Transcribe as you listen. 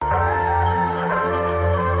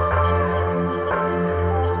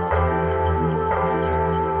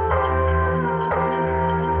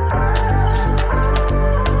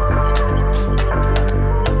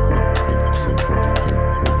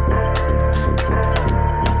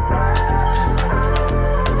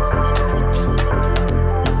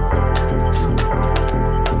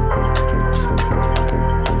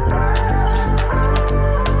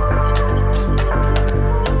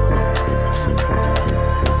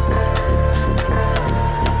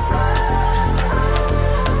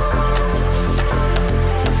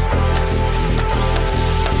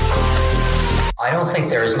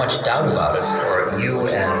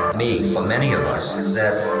many of us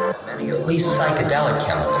that at least psychedelic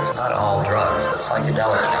chemicals, not all drugs, but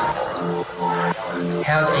psychedelic chemicals,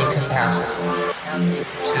 have a capacity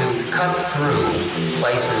to cut through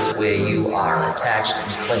places where you are attached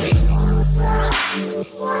and clinging.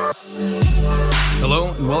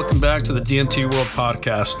 Hello and welcome back to the DMT World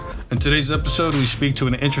Podcast. In today's episode, we speak to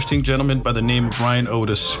an interesting gentleman by the name of Ryan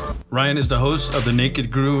Otis. Ryan is the host of The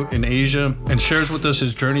Naked Guru in Asia and shares with us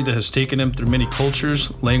his journey that has taken him through many cultures,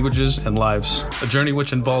 languages, and lives. A journey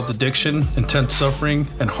which involved addiction, intense suffering,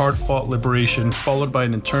 and hard-fought liberation, followed by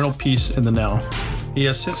an internal peace in the now. He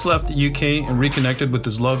has since left the UK and reconnected with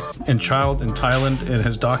his love and child in Thailand and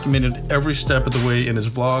has documented every step of the way in his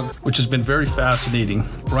vlog, which has been very fascinating.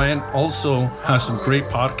 Ryan also has some great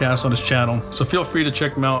podcasts on his channel, so feel free to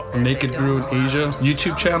check him out on Naked Guru in Asia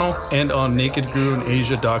YouTube channel and on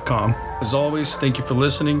nakedguruinasia.com. As always, thank you for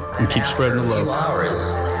listening and keep spreading the love.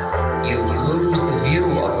 You lose the view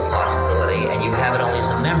of the possibility and you have it only as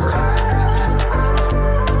a memory.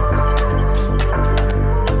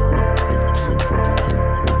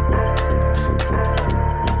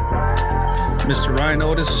 Mr. Ryan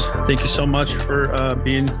Otis, thank you so much for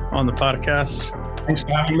being on the podcast. Thanks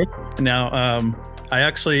for having me. Now,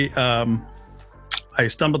 I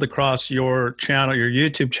stumbled across your channel, your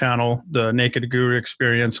YouTube channel, The Naked Guru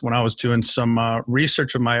Experience, when I was doing some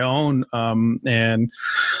research of my own and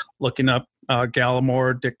looking up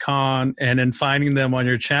Gallimore, Dick Kahn, and then finding them on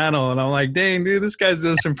your channel. And I'm like, dang, dude, this guy's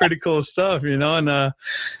doing some pretty cool stuff, you know? And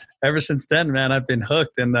ever since then, man, I've been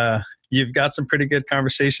hooked. And you've got some pretty good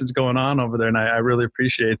conversations going on over there, and I really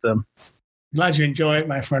appreciate them. Glad you enjoy it,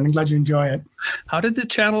 my friend. I'm glad you enjoy it. How did the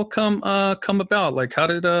channel come about? Like, how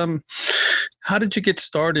did you get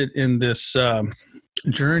started in this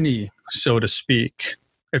journey, so to speak,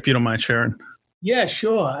 if you don't mind sharing? Yeah,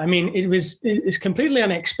 sure. I mean, it's completely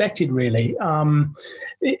unexpected, really.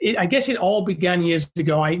 I guess it all began years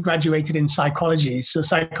ago. I graduated in psychology. So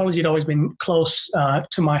psychology had always been close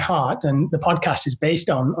to my heart, and the podcast is based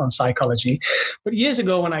on psychology. But years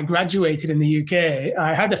ago, when I graduated in the UK,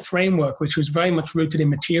 I had a framework which was very much rooted in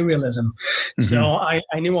materialism. Mm-hmm. So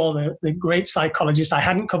I knew all the great psychologists. I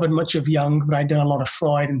hadn't covered much of Jung, but I'd done a lot of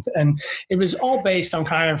Freud. And it was all based on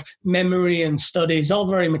kind of memory and studies, all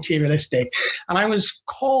very materialistic. And I was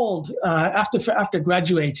called, after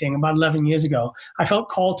graduating about 11 years ago, I felt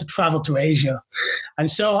called to travel to Asia. And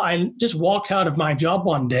so I just walked out of my job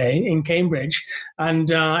one day in Cambridge, and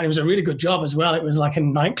it was a really good job as well. It was like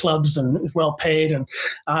in nightclubs and it was well paid. And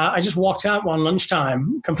I just walked out one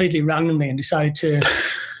lunchtime completely randomly and decided to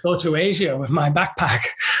go to Asia with my backpack.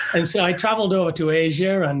 And so I traveled over to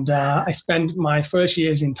Asia, and I spent my first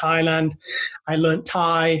years in Thailand. I learned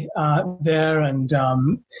Thai there and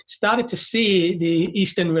started to see the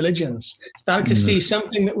Eastern religions, started to see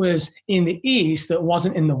something that was in the East that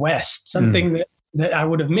wasn't in the West, something that I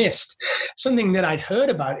would have missed, something that I'd heard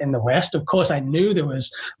about in the West. Of course, I knew there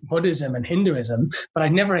was Buddhism and Hinduism, but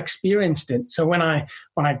I'd never experienced it. So when I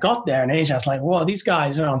got there in Asia, I was like, whoa, these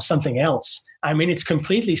guys are on something else. I mean, it's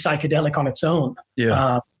completely psychedelic on its own.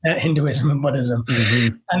 Yeah. Hinduism and Buddhism.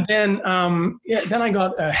 Mm-hmm. And then I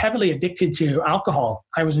got heavily addicted to alcohol.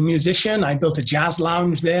 I was a musician. I built a jazz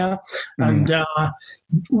lounge there. And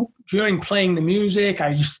during playing the music,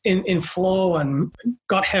 I just in flow and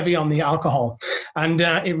got heavy on the alcohol. And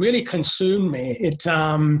it really consumed me.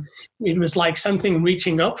 It was like something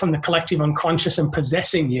reaching up from the collective unconscious and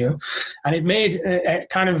possessing you. And it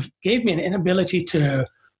kind of gave me an inability to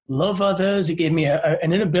love others. It gave me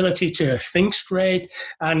an inability to think straight,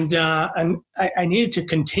 and I needed to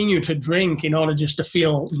continue to drink in order just to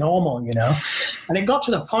feel normal, you know. And it got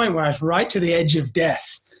to the point where I was right to the edge of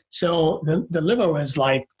death. So the liver was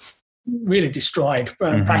like really destroyed,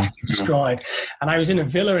 practically destroyed. And I was in a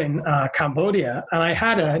villa in Cambodia, and I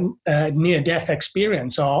had a near-death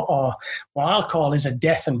experience, or what I'll call is a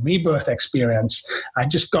death and rebirth experience. I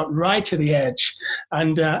just got right to the edge.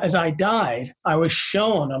 And as I died, I was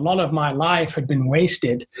shown a lot of my life had been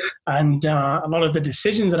wasted, and a lot of the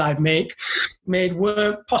decisions that I'd made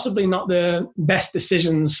were possibly not the best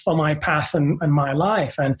decisions for my path and my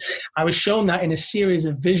life. And I was shown that in a series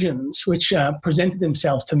of visions, which presented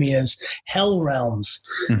themselves to me as hell realms.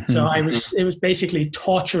 Mm-hmm. So it was basically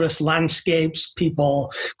torturous landscapes,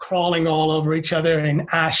 people crawling all over each other in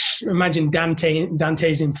ash. Imagine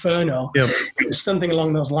Dante's Inferno. Yep. It was something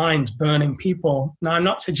along those lines, burning people. Now, I'm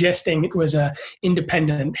not suggesting it was an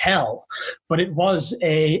independent hell, but it was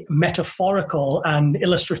a metaphorical and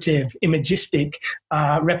illustrative, imagistic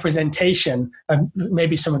representation of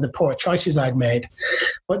maybe some of the poor choices I'd made.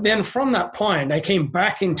 But then from that point, I came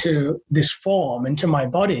back into this form, into my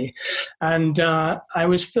body, and I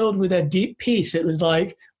was filled with a deep peace. It was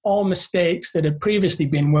like, all mistakes that had previously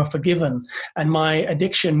been were forgiven, and my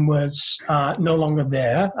addiction was no longer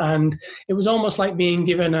there. And it was almost like being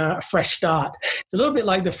given a fresh start. It's a little bit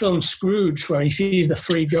like the film Scrooge, where he sees the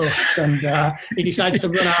three ghosts and he decides to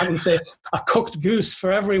run out and say, "A cooked goose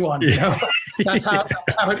for everyone." You know, that's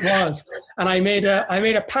how it was. And I made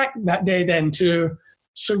a pact that day then to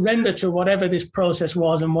surrender to whatever this process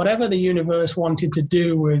was and whatever the universe wanted to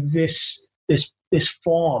do with this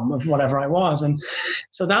form of whatever I was. And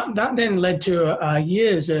so that then led to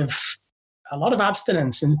years of a lot of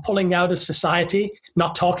abstinence and pulling out of society,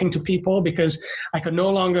 not talking to people because I could no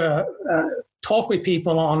longer talk with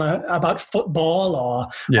people about football or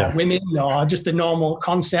women or just the normal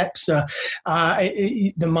concepts. The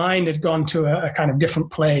mind had gone to a kind of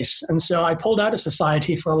different place. And so I pulled out of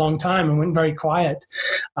society for a long time and went very quiet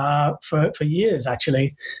for years,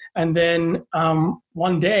 actually. And then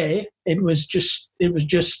one day it was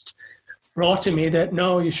just brought to me that,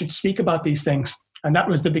 no, you should speak about these things. And that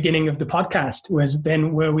was the beginning of the podcast, was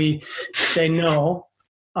then where we say, no,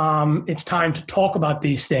 it's time to talk about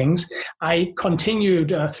these things. I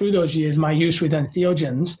continued through those years my use with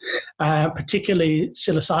entheogens, particularly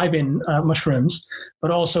psilocybin mushrooms,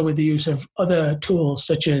 but also with the use of other tools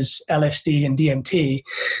such as LSD and DMT.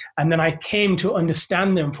 And then I came to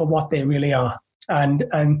understand them for what they really are.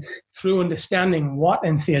 And through understanding what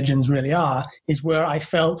entheogens really are is where I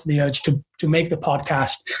felt the urge to make the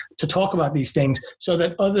podcast, to talk about these things so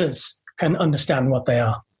that others can understand what they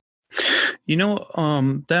are. You know,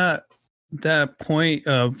 that point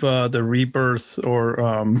of the rebirth or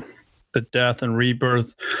the death and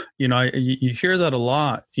rebirth, you know, you hear that a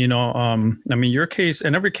lot, you know. I mean, your case,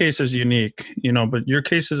 and every case is unique, you know, but your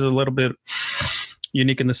case is a little bit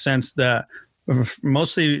unique in the sense that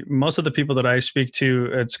most of the people that I speak to,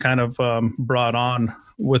 it's kind of brought on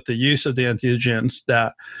with the use of the entheogens,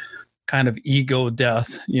 that kind of ego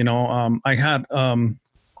death. You know, I had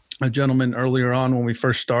a gentleman earlier on when we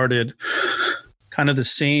first started, kind of the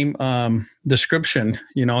same description.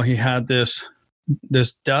 You know, he had this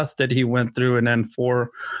death that he went through, and then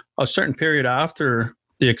for a certain period after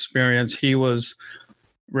the experience, he was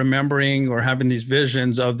remembering or having these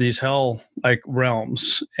visions of these hell like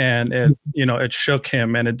realms, and it, you know, it shook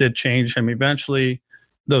him and it did change him. Eventually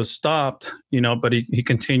those stopped, you know, but he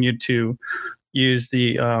continued to use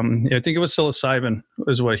the I think it was psilocybin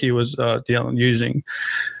is what he was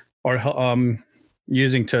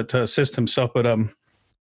using to assist himself. But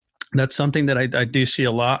that's something that I do see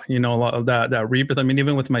a lot, you know, a lot of that rebirth. I mean,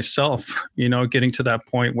 even with myself, you know, getting to that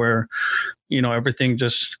point where, you know, everything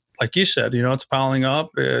just, like you said, you know, it's piling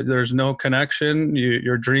up. There's no connection.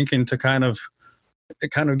 You're drinking to kind of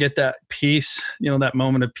get that peace, you know, that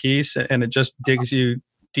moment of peace, and it just digs you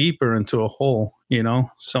deeper into a hole, you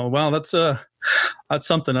know. So, wow, that's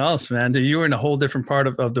something else, man. You were in a whole different part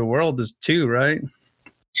of the world too, right?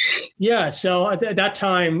 Yeah. So at that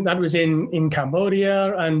time, that was in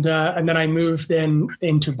Cambodia, and then I moved then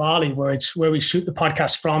into Bali, where we shoot the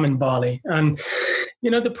podcast from in Bali. And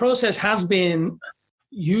you know, the process has been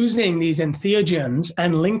using these entheogens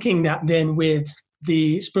and linking that then with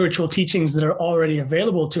the spiritual teachings that are already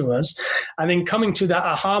available to us, and then coming to that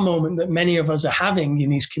aha moment that many of us are having in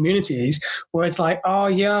these communities, where it's like, oh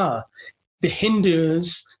yeah, the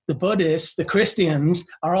Hindus, the Buddhists, the Christians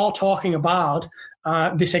are all talking about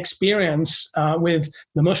this experience with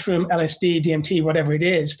the mushroom, LSD, DMT, whatever it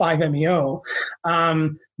is, 5-MeO.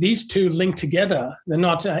 These two link together. They're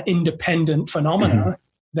not independent phenomena. Mm-hmm.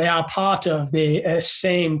 They are part of the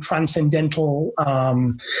same transcendental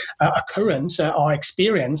occurrence or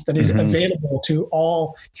experience that is available to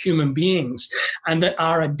all human beings. And that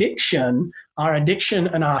our addiction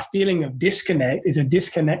and our feeling of disconnect is a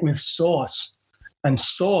disconnect with source. And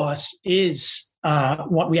source is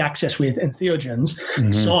what we access with entheogens.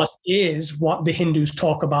 Mm-hmm. Source is what the Hindus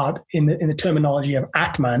talk about in the terminology of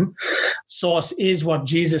Atman. Source is what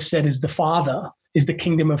Jesus said is the Father, is the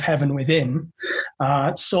kingdom of heaven within.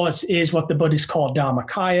 Source is what the Buddhists call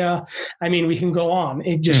Dharmakaya. I mean, we can go on.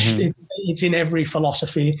 It just it's in every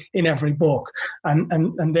philosophy, in every book,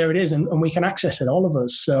 and there it is, and we can access it, all of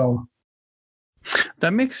us. So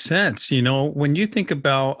that makes sense. You know, when you think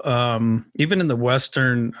about even in the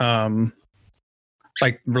Western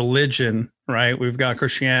like religion, right? We've got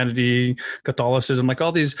Christianity, Catholicism, like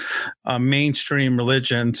all these mainstream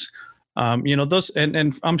religions. You know, those,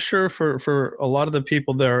 and I'm sure for a lot of the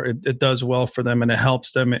people there, it does well for them, and it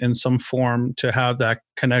helps them in some form to have that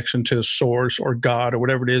connection to source or God or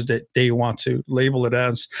whatever it is that they want to label it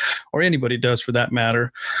as, or anybody does for that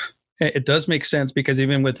matter. It does make sense, because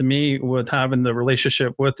even with me, with having the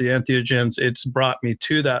relationship with the entheogens, it's brought me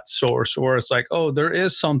to that source where it's like, oh, there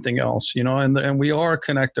is something else, and we are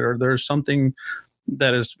connected, or there's something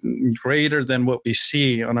that is greater than what we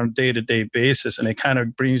see on a day-to-day basis. And it kind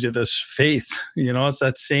of brings you this faith, it's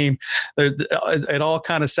that same, it all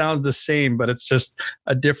kind of sounds the same, but it's just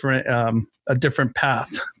a different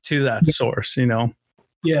path to that source,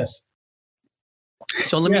 Yes.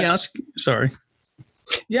 So let me ask, sorry.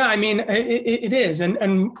 Yeah, I mean, it is.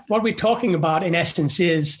 And what we're talking about in essence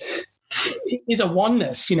is a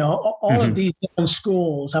oneness. All of these different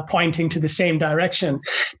schools are pointing to the same direction.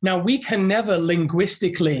 Now, we can never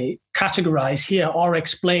linguistically categorize here or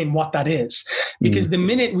explain what that is, because the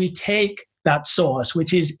minute we take that source,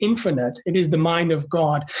 which is infinite, it is the mind of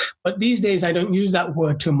God. But these days, I don't use that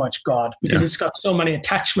word too much, God, because it's got so many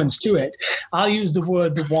attachments to it. I'll use the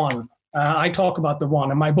word the one. I talk about the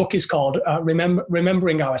one, and my book is called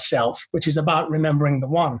Remembering Ourself, which is about remembering the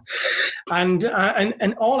one. And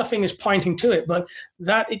all the thing is pointing to it, but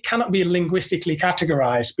that it cannot be linguistically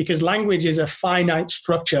categorized, because language is a finite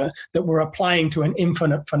structure that we're applying to an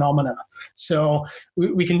infinite phenomena. So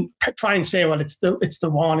we can try and say, well, it's the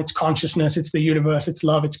one, it's consciousness, it's the universe, it's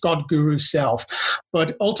love, it's God, Guru, self.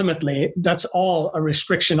 But ultimately, that's all a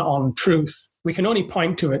restriction on truth. We can only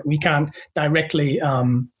point to it. We can't directly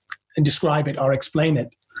and describe it or explain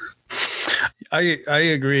it. I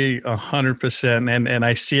agree 100%. And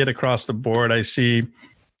I see it across the board. I see,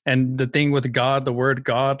 and the thing with God, the word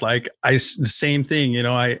God, like the same thing,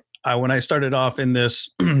 I when I started off in this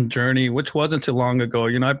journey, which wasn't too long ago,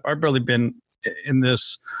 I've really been in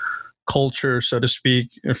this culture, so to speak,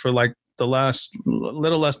 for like the last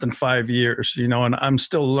little less than 5 years, and I'm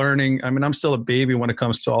still learning. I mean, I'm still a baby when it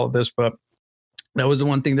comes to all of this, but that was the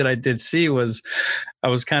one thing that I did see was I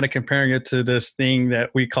was kind of comparing it to this thing that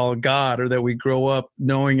we call God, or that we grow up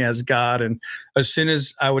knowing as God. And as soon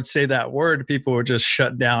as I would say that word, people would just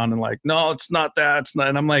shut down and like, no, it's not that. It's not.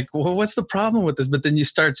 And I'm like, well, what's the problem with this? But then you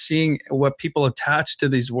start seeing what people attach to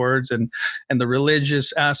these words and the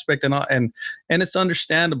religious aspect and all, and it's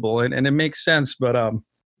understandable and it makes sense. But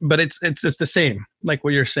it's the same, like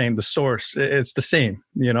what you're saying, the source, it's the same,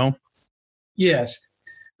 Yes.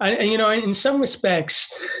 And in some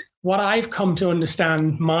respects, what I've come to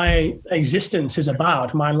understand my existence is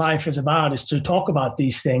about, my life is about, is to talk about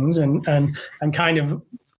these things and kind of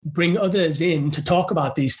bring others in to talk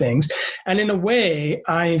about these things. And in a way,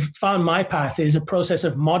 I've found my path is a process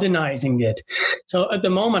of modernizing it. So at the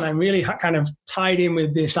moment, I'm really kind of tied in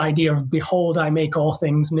with this idea of, behold, I make all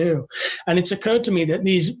things new. And it's occurred to me that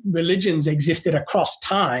these religions existed across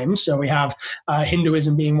time. So we have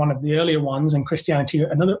Hinduism being one of the earlier ones and Christianity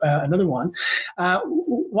another one.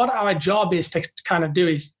 What our job is to kind of do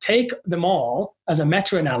is take them all as a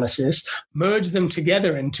meta-analysis, merge them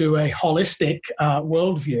together into a holistic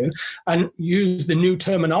worldview and use the new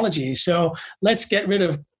terminology. So let's get rid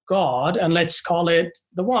of God and let's call it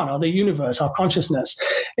the one or the universe or consciousness.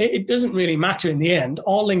 It doesn't really matter in the end.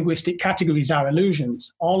 All linguistic categories are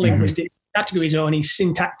illusions. All linguistic categories are only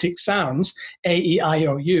syntactic sounds, A, E, I,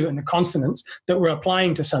 O, U, and the consonants that we're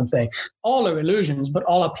applying to something. All are illusions, but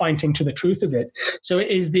all are pointing to the truth of it. So it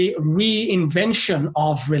is the reinvention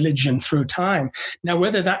of religion through time. Now,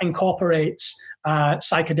 whether that incorporates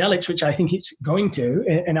psychedelics, which I think it's going to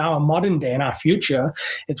in our modern day, in our future,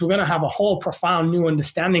 we're going to have a whole profound new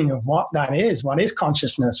understanding of what that is. What is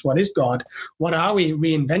consciousness? What is God? What are we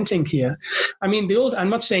reinventing here? I mean, I'm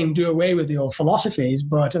not saying do away with the old philosophies,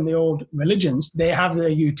 but in the old religions, they have their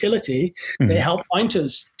utility. They help point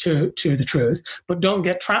us to the truth, but don't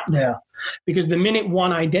get trapped there. Because the minute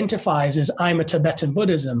one identifies as I'm a Tibetan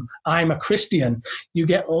Buddhism, I'm a Christian, you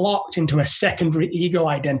get locked into a secondary ego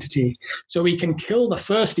identity. So we can kill the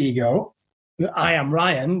first ego. I am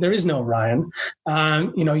Ryan. There is no Ryan.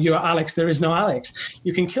 You're Alex. There is no Alex.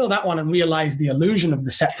 You can kill that one and realize the illusion of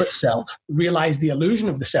the separate self, realize the illusion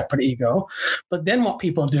of the separate ego. But then what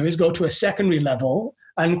people do is go to a secondary level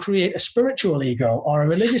and create a spiritual ego or a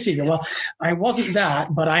religious ego. Well, I wasn't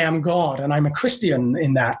that, but I am God and I'm a Christian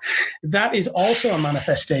in that. That is also a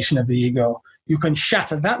manifestation of the ego. You can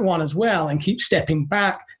shatter that one as well and keep stepping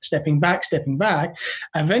back.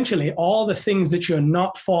 Eventually, all the things that you're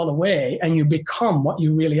not fall away and you become what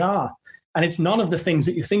you really are. And it's none of the things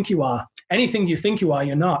that you think you are. Anything you think you are,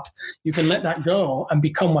 you're not. You can let that go and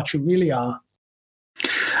become what you really are.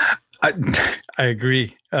 I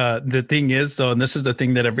agree. The thing is, though, and this is the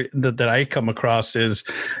thing that I come across is,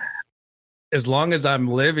 as long as I'm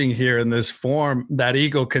living here in this form, that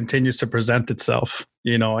ego continues to present itself,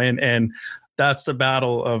 and that's the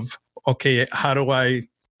battle of, okay, how do I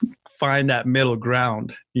find that middle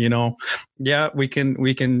ground. Yeah, we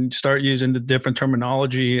can start using the different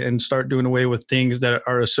terminology and start doing away with things that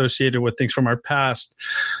are associated with things from our past,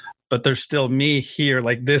 but there's still me here,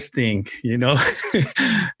 like this thing,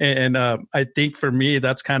 and I think for me,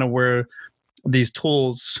 that's kind of where these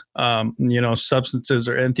tools, substances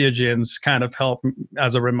or entheogens kind of help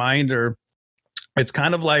as a reminder. It's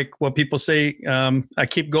kind of like what people say, I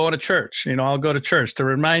keep going to church, I'll go to church to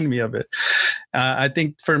remind me of it. I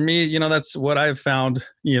think for me, that's what I've found,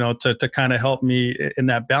 to kind of help me in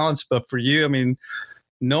that balance. But for you, I mean,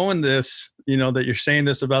 knowing this, that you're saying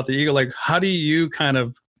this about the ego, like, how do you kind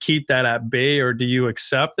of keep that at bay, or do you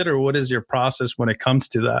accept it, or what is your process when it comes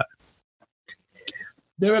to that?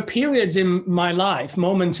 There are periods in my life,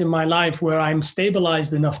 moments in my life, where I'm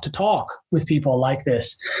stabilized enough to talk with people like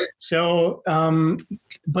this. So,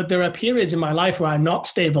 but there are periods in my life where I'm not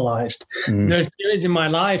stabilized. There's periods in my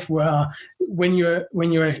life where when you're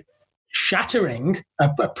shattering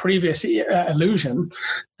a previous illusion,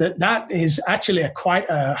 that is actually quite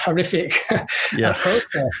a horrific process.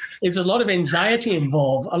 There's a lot of anxiety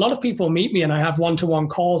involved. A lot of people meet me, and I have one-to-one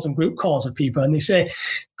calls and group calls with people, and they say,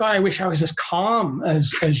 God, I wish I was as calm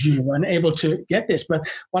as you and able to get this. But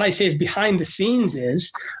what I say is behind the scenes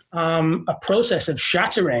is a process of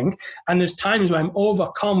shattering, and there's times where I'm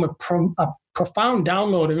overcome with a profound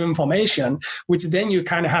download of information, which then you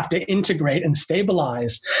kind of have to integrate and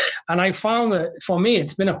stabilize. And I found that for me,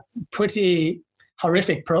 it's been a pretty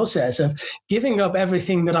horrific process of giving up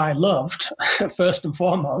everything that I loved, first and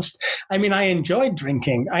foremost. I mean, I enjoyed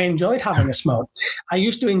drinking. I enjoyed having a smoke. I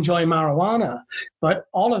used to enjoy marijuana, but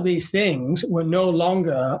all of these things were no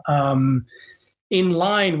longer in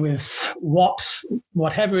line with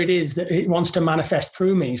whatever it is that it wants to manifest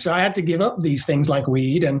through me. So I had to give up these things like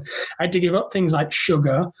weed, and I had to give up things like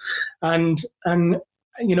sugar, and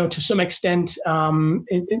to some extent,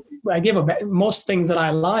 I give up most things that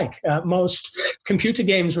I like. Most computer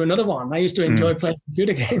games were another one. I used to enjoy playing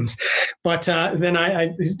computer games, but then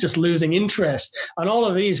I was just losing interest. And all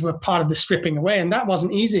of these were part of the stripping away, and that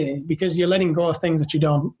wasn't easy because you're letting go of things that you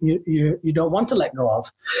don't want to let go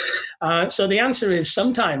of. So the answer is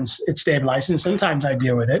sometimes it's stabilized, and sometimes I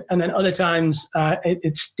deal with it, and then other times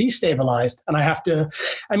it's destabilized, and I have to.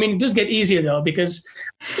 I mean, it does get easier though, because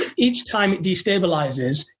each time it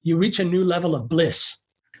destabilizes, you reach a new level of bliss.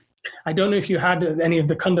 I don't know if you had any of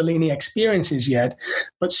the Kundalini experiences yet,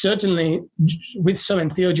 but certainly with some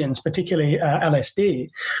entheogens, particularly LSD,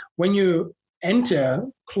 when you enter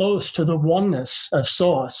close to the oneness of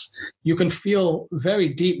source, you can feel very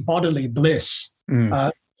deep bodily bliss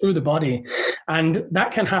through the body. And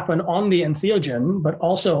that can happen on the entheogen, but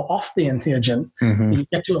also off the entheogen. You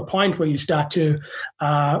get to a point where you start to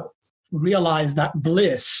realize that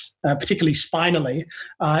bliss, particularly spinally,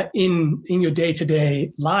 in your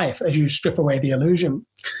day-to-day life as you strip away the illusion.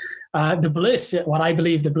 The bliss, what I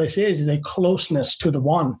believe the bliss is a closeness to the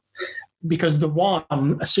one, because the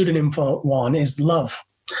one, a pseudonym for one, is love.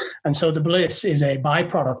 And so the bliss is a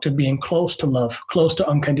byproduct of being close to love, close to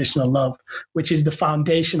unconditional love, which is the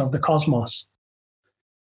foundation of the cosmos.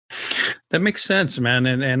 That makes sense, man.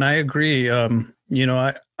 And I agree.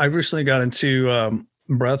 I recently got into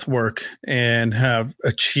breath work and have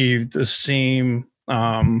achieved the same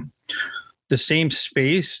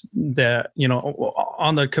space that,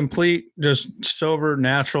 on the complete, just sober,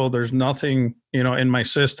 natural, there's nothing, in my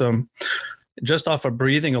system, just off of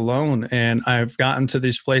breathing alone. And I've gotten to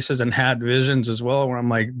these places and had visions as well, where I'm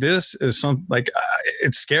like, this is something, like,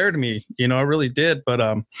 it scared me, it really did. But,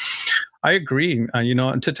 I agree.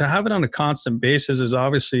 To have it on a constant basis is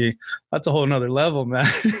obviously, that's a whole nother level, man.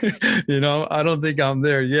 I don't think I'm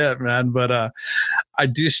there yet, man, but I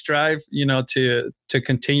do strive, to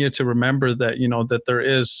continue to remember that, that there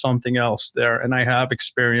is something else there, and I have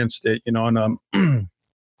experienced it, and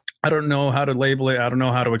I don't know how to label it. I don't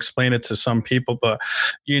know how to explain it to some people, but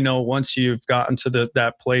once you've gotten to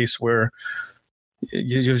that place where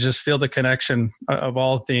you just feel the connection of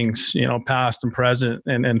all things, past and present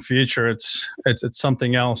and future. It's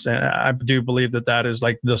something else. And I do believe that is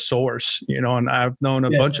like the source, and I've known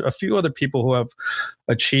a few other people who have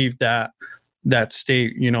achieved that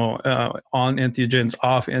state, on entheogens,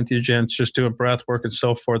 off entheogens, just doing breath work and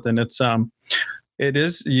so forth. And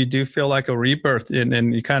you do feel like a rebirth,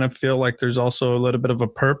 and you kind of feel like there's also a little bit of a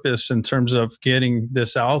purpose in terms of getting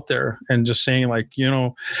this out there and just saying, like,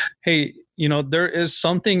 hey, there is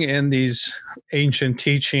something in these ancient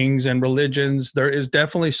teachings and religions. There is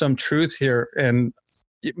definitely some truth here, and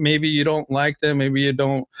maybe you don't like them. Maybe you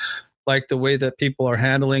don't like the way that people are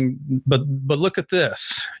handling, but look at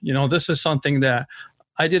this. This is something that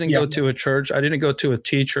I didn't go to a church. I didn't go to a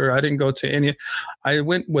teacher. I didn't go to any. I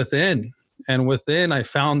went within, and within I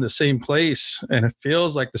found the same place, and it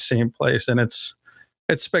feels like the same place, and it's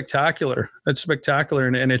spectacular. It's spectacular,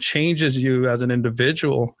 and it changes you as an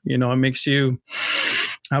individual. You know, it makes you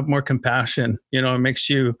have more compassion. You know, it makes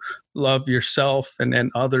you love yourself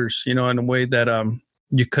and others, you know, in a way that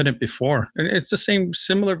you couldn't before. And it's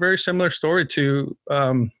the very similar story to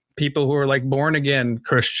people who are like born again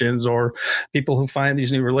Christians, or people who find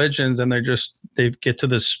these new religions, and they get to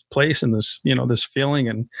this place and this, you know, this feeling,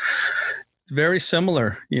 and it's very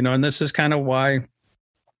similar, you know. And this is kind of why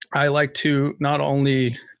I like to not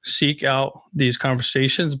only seek out these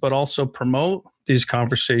conversations, but also promote these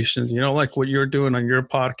conversations, you know, like what you're doing on your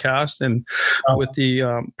podcast, and with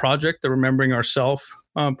the project, the Remembering Ourself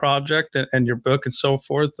project, and your book and so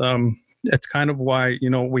forth. It's kind of why,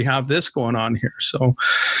 you know, we have this going on here. So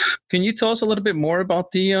can you tell us a little bit more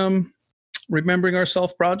about the Remembering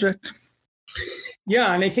Ourself project?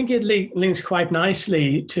 Yeah, and I think it links quite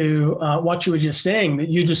nicely to what you were just saying, that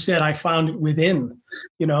you just said, I found it within.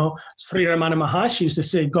 You know, Sri Ramana Maharshi used to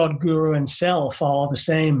say, God, Guru, and self are the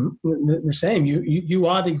same. The same. You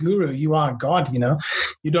are the Guru. You are God. You know,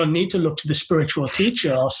 you don't need to look to the spiritual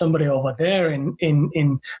teacher or somebody over there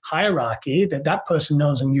in hierarchy that person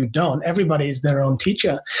knows and you don't. Everybody is their own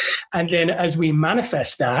teacher. And then as we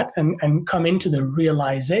manifest that and come into the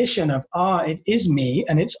realization of, it is me,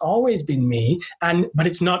 and it's always been me, but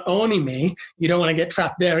it's not only me. You don't want to get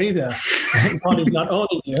trapped there either. God is not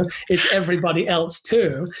owning you. It's everybody else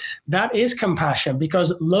too. That is compassion,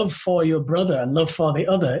 because love for your brother and love for the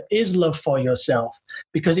other is love for yourself,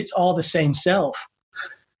 because it's all the same self.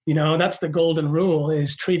 You know, that's the golden rule,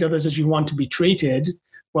 is treat others as you want to be treated.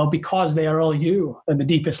 Well, because they are all you at the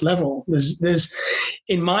deepest level. There's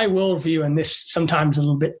in my worldview, and this sometimes a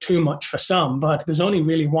little bit too much for some, but there's only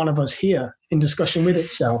really one of us here in discussion with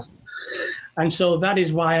itself. And so that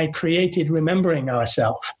is why I created Remembering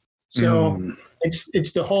Ourself. So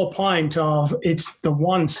it's the whole point of, it's the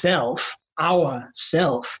one self, our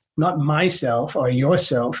self, not myself or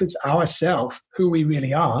yourself. It's ourself, who we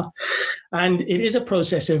really are. And it is a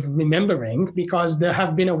process of remembering, because there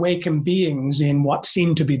have been awakened beings in what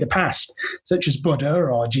seemed to be the past, such as Buddha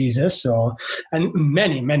or Jesus, and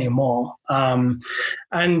many, many more.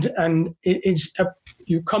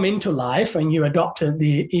 You come into life and you adopt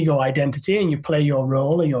the ego identity, and you play your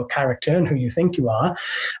role or your character and who you think you are.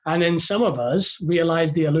 And then some of us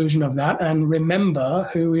realize the illusion of that and remember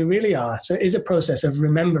who we really are. So it is a process of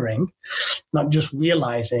remembering, not just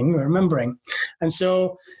realizing, remembering. And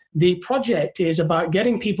so the project is about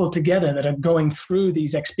getting people together that are going through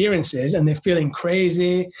these experiences, and they're feeling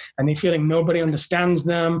crazy, and they're feeling nobody understands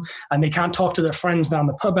them, and they can't talk to their friends down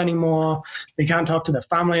the pub anymore. They can't talk to their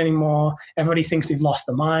family anymore. Everybody thinks they've lost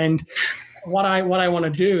their mind. What I want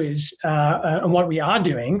to do is, and what we are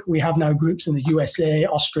doing, we have now groups in the USA,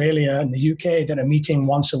 Australia, and the UK that are meeting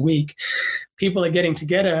once a week. People are getting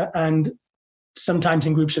together, and sometimes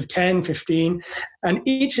in groups of 10, 15, and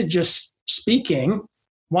each are just speaking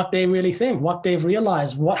what they really think, what they've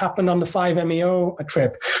realized, what happened on the 5-MeO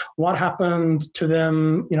trip, what happened to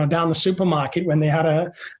them, you know, down the supermarket when they had a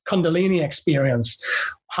Kundalini experience,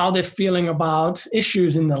 how they're feeling about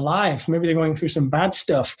issues in their life. Maybe they're going through some bad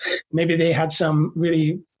stuff. Maybe they had some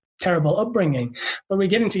really terrible upbringing. But we're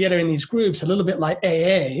getting together in these groups, a little bit like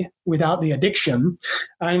AA without the addiction,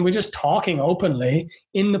 and we're just talking openly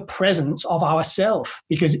in the presence of ourself,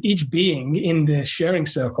 because each being in the sharing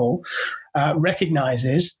circle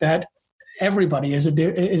recognizes that everybody is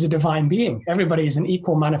a divine being. Everybody is an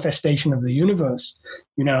equal manifestation of the universe.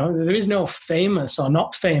 You know, there is no famous or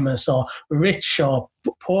not famous or rich or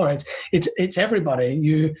poor. It's everybody.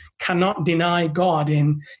 You cannot deny God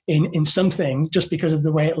in something just because of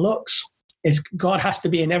the way it looks. God has to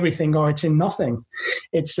be in everything, or it's in nothing.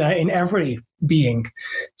 It's in every being.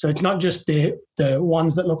 So it's not just the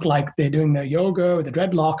ones that look like they're doing their yoga with the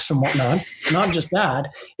dreadlocks and whatnot. Not just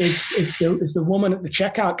that. It's the woman at the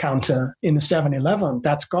checkout counter in the 7-Eleven.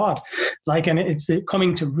 That's God. And it's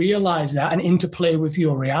coming to realize that and interplay with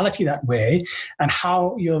your reality that way, and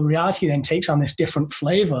how your reality then takes on this different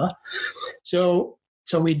flavor. So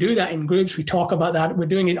we do that in groups. We talk about that. We're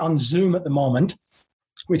doing it on Zoom at the moment.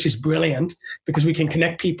 which is brilliant because we can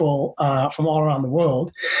connect people from all around the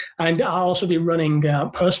world. And I'll also be running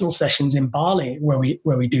personal sessions in Bali where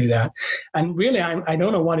we do that. And really, I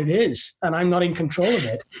don't know what it is, and I'm not in control of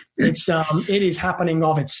it. It is happening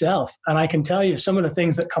of itself. And I can tell you some of the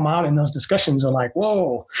things that come out in those discussions are like,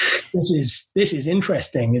 whoa, this is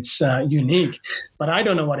interesting. It's unique, but I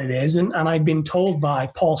don't know what it is. And I've been told by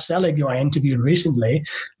Paul Selig, who I interviewed recently,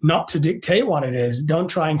 not to dictate what it is. Don't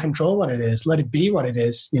try and control what it is. Let it be what it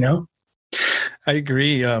is, I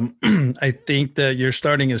agree. I think that you're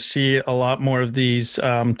starting to see a lot more of these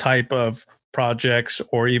type of projects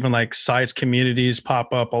or even like science communities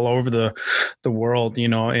pop up all over the world,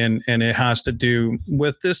 and it has to do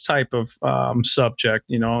with this type of subject,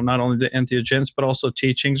 not only the entheogens, but also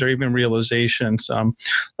teachings or even realizations.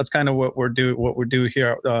 That's kind of what we do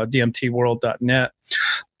here at dmtworld.net.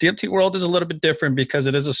 DMT World is a little bit different because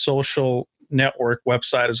it is a social network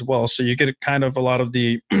website as well. So you get kind of a lot of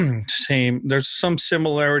the same, there's some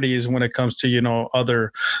similarities when it comes to,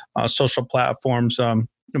 other social platforms.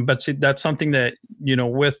 But see, that's something that,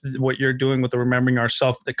 with what you're doing with the Remembering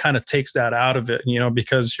Ourself, that kind of takes that out of it,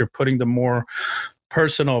 because you're putting the more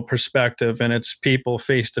personal perspective and it's people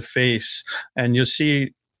face to face. And you'll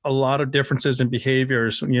see a lot of differences in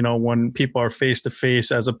behaviors, when people are face to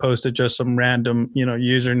face as opposed to just some random,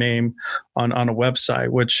 username on a website,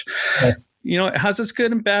 which, it has its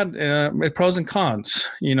good and bad pros and cons,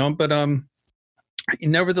 but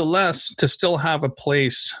nevertheless, to still have a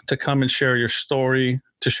place to come and share your story,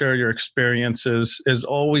 to share your experiences is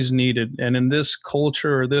always needed. And in this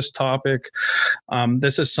culture or this topic,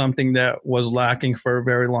 this is something that was lacking for a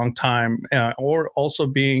very long time, or also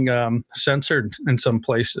being censored in some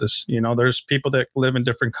places. There's people that live in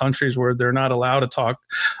different countries where they're not allowed to talk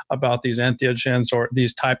about these entheogens or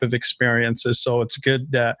these type of experiences. So it's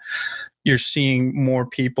good that you're seeing more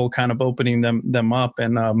people kind of opening them up.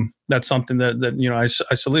 And that's something that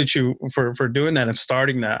I salute you for doing that and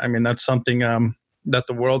starting that. I mean, that's something that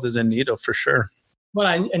the world is in need of for sure.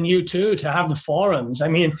 Well, and you too, to have the forums. I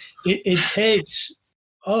mean, it takes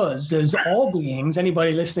us as all beings,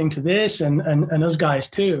 anybody listening to this and us guys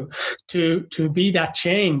too, to be that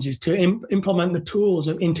change, is to implement the tools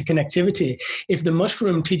of interconnectivity. If the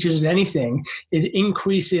mushroom teaches us anything, it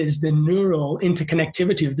increases the neural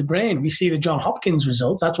interconnectivity of the brain. We see the John Hopkins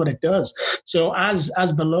results. That's what it does. So as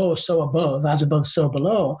below, so above, as above, so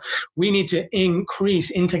below, we need to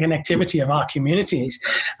increase interconnectivity of our communities.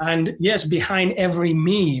 And yes, behind every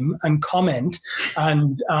meme and comment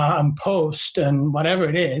and post and whatever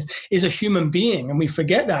it is a human being. And we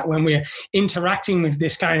forget that when we're interacting with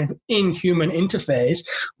this kind of inhuman interface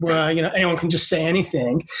where, anyone can just say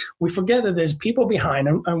anything. We forget that there's people behind.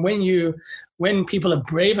 And when people are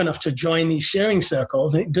brave enough to join these sharing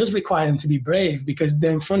circles, and it does require them to be brave because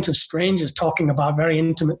they're in front of strangers talking about very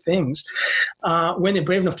intimate things. When they're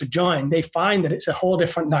brave enough to join, they find that it's a whole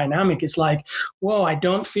different dynamic. It's like, whoa, I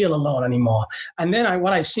don't feel alone anymore. And then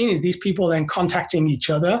what I've seen is these people then contacting each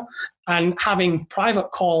other and having private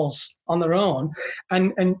calls on their own.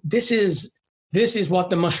 And this is what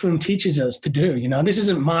the mushroom teaches us to do. This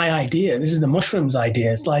isn't my idea. This is the mushroom's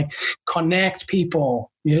idea. It's like connect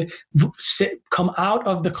people, come out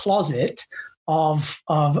of the closet of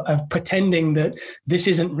pretending that this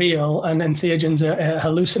isn't real and entheogens are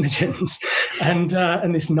hallucinogens and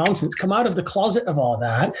this nonsense. Come out of the closet of all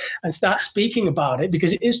that and start speaking about it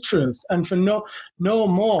because it is truth. And for no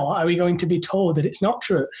more are we going to be told that it's not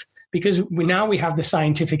truth. Because we have the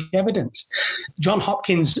scientific evidence. John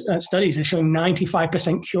Hopkins studies are showing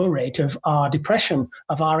 95% cure rate of our depression,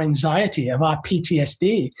 of our anxiety, of our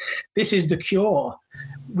PTSD. This is the cure.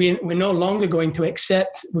 We're no longer going to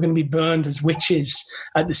accept we're going to be burned as witches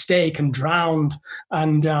at the stake and drowned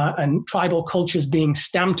and tribal cultures being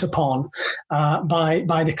stamped upon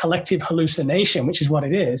by the collective hallucination, which is what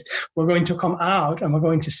it is. We're going to come out and we're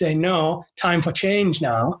going to say, no, time for change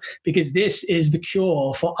now, because this is the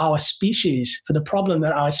cure for our species, for the problem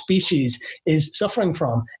that our species is suffering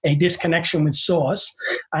from, a disconnection with source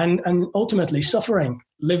and ultimately suffering.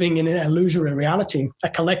 Living in an illusory reality, a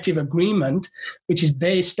collective agreement, which is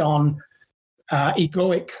based on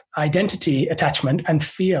egoic identity attachment and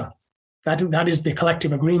fear. That is the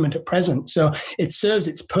collective agreement at present. So it serves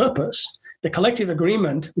its purpose. The collective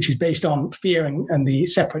agreement, which is based on fear and the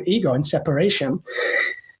separate ego and separation,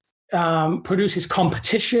 produces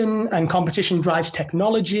competition, and competition drives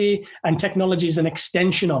technology, and technology is an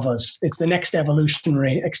extension of us. It's the next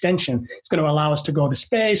evolutionary extension. It's going to allow us to go to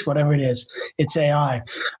space, whatever it is. It's AI.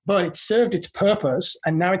 But it served its purpose,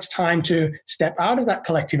 and now it's time to step out of that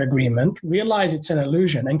collective agreement, realize it's an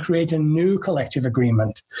illusion, and create a new collective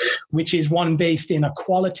agreement, which is one based in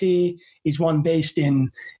equality, is one based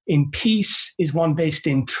in peace, is one based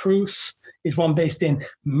in truth, is one based in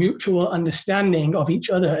mutual understanding of each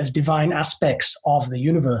other as divine aspects of the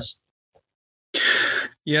universe.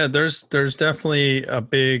 Yeah, there's definitely a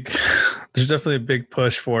big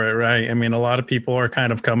push for it, right? I mean, a lot of people are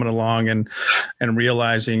kind of coming along and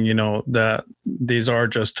realizing, that these are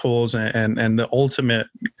just tools, and the ultimate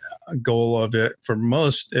goal of it for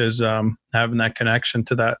most is having that connection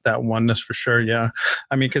to that oneness, for sure. Yeah,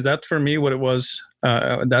 I mean, because that's for me what it was.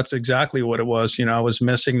 That's exactly what it was. I was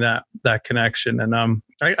missing that connection, and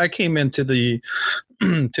I came into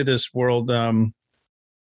to this world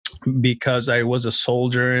because I was a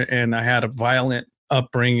soldier and I had a violent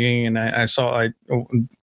upbringing, and I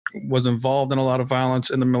was involved in a lot of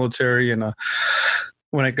violence in the military, and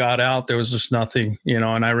when I got out, there was just nothing,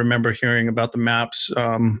 and I remember hearing about the maps,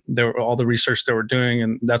 there were all the research they were doing,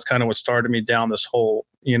 and that's kind of what started me down this whole,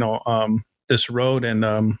 this road. And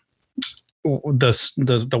the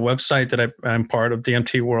website that I'm part of,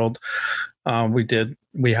 DMT World,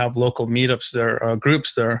 we have local meetups there,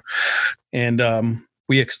 groups there, and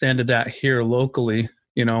we extended that here locally.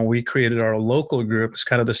 We created our local group. It's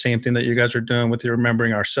kind of the same thing that you guys are doing with the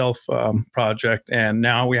Remembering Ourself project. And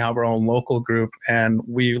now we have our own local group, and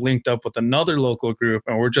we linked up with another local group,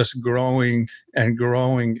 and we're just growing and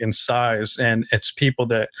growing in size. And it's people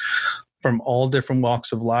that from all different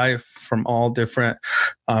walks of life, from all different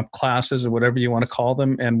classes or whatever you want to call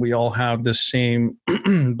them. And we all have the same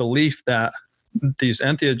belief that these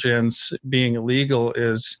entheogens being illegal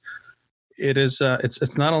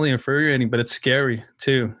it's not only infuriating, but it's scary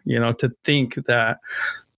too, to think that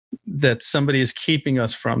somebody is keeping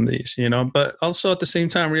us from these, but also at the same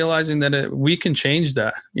time realizing that we can change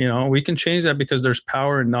that, we can change that because there's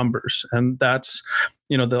power in numbers. And that's,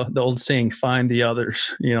 the old saying, find the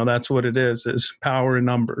others, that's what it is power in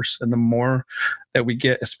numbers. And the more that we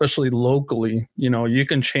get, especially locally, you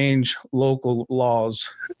can change local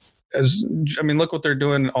laws. Look what they're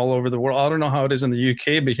doing all over the world. I don't know how it is in the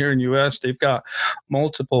UK, but here in the US, they've got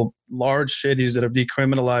multiple large cities that have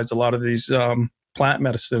decriminalized a lot of these plant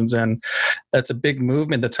medicines. And that's a big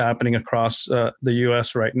movement that's happening across the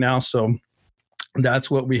US right now. So that's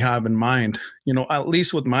what we have in mind, at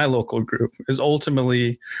least with my local group, is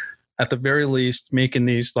ultimately, at the very least, making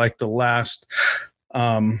these like the last,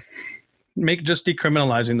 just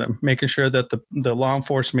decriminalizing them, making sure that the law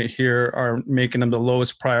enforcement here are making them the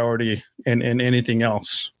lowest priority in anything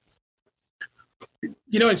else.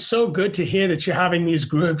 It's so good to hear that you're having these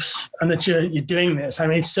groups and that you're doing this. I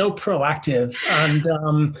mean, it's so proactive, and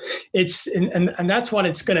and that's what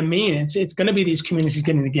it's going to mean. It's going to be these communities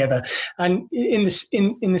getting together. And in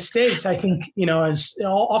the States, I think as it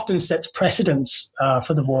often sets precedents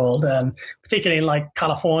for the world, and particularly in like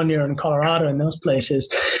California and Colorado and those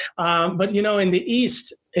places. But in the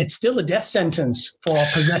East, it's still a death sentence for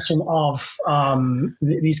possession of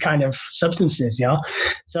these kind of substances.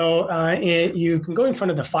 So you can go in front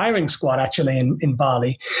of the firing squad actually in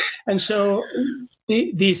Bali, and so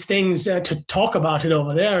these things to talk about it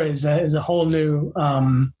over there is a whole new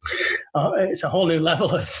it's a whole new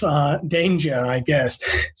level of danger, I guess.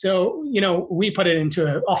 So we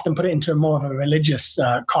often put it into more of a religious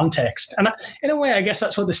context, and in a way, I guess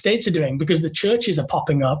that's what the States are doing, because the churches are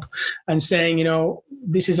popping up and saying,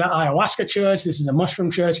 this is an ayahuasca church, this is a mushroom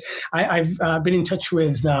church. I've been in touch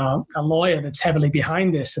with a lawyer that's heavily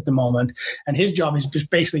behind this at the moment, and his job is just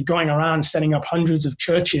basically going around setting up hundreds of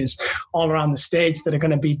churches all around the States that are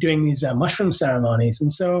going to be doing these mushroom ceremonies.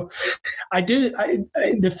 And so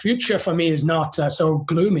the future for me is not so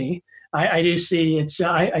gloomy. I do see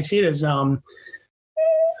I see it as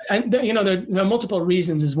and there are multiple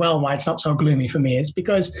reasons as well why it's not so gloomy for me. It's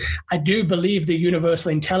because I do believe the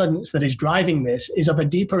universal intelligence that is driving this is of a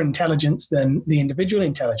deeper intelligence than the individual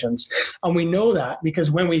intelligence. And we know that because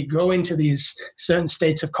when we go into these certain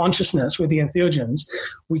states of consciousness with the entheogens,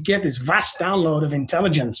 we get this vast download of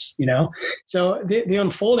intelligence, So the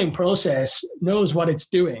unfolding process knows what it's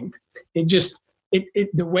doing.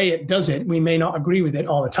 The way it does it, we may not agree with it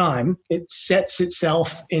all the time. It sets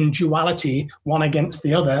itself in duality, one against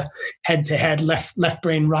the other, head to head, left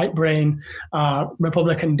brain, right brain,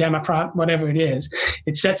 Republican, Democrat, whatever it is.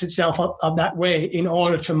 It sets itself up that way in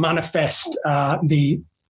order to manifest the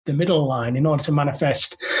middle line, in order to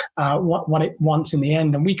manifest what it wants in the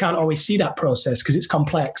end. And we can't always see that process because it's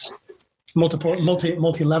complex.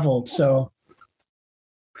 multi-leveled. So.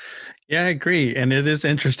 Yeah, I agree. And it is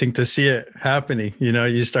interesting to see it happening.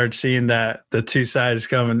 You start seeing that the two sides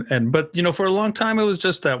come but for a long time, it was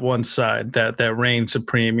just that one side that reigned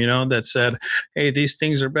supreme, that said, hey, these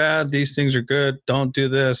things are bad. These things are good. Don't do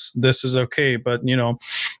this. This is okay. But,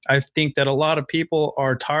 I think that a lot of people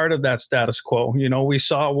are tired of that status quo. We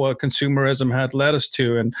saw what consumerism had led us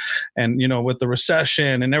to and with the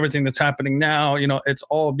recession and everything that's happening now, it's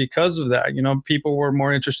all because of that. People were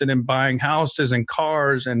more interested in buying houses and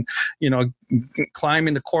cars and,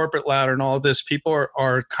 climbing the corporate ladder and all of this. People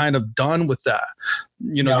are kind of done with that.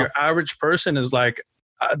 Your average person is like,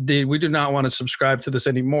 we do not want to subscribe to this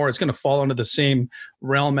anymore. It's going to fall into the same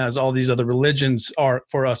realm as all these other religions are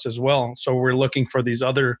for us as well. So we're looking for these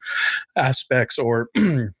other aspects or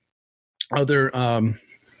other,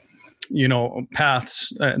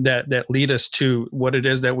 paths that lead us to what it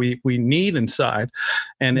is that we need inside.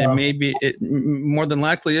 And it more than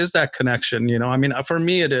likely is that connection. For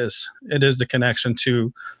me, it is the connection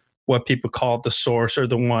to what people call the source or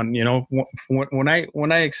the one. When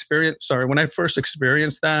I first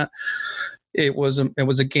experienced that, it was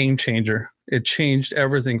a game changer. It changed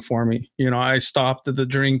everything for me. I stopped the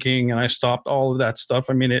drinking and I stopped all of that stuff.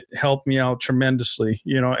 It helped me out tremendously,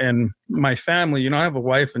 and my family, I have a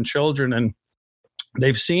wife and children, and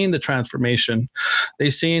they've seen the transformation.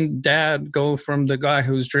 They've seen Dad go from the guy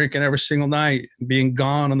who's drinking every single night, being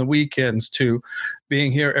gone on the weekends, to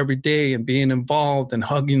being here every day and being involved and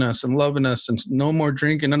hugging us and loving us and no more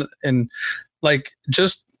drinking. And like,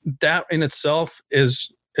 just that in itself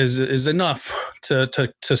is enough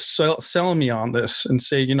to sell me on this and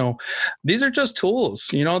say, these are just tools.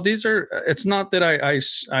 It's not that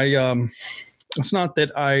it's not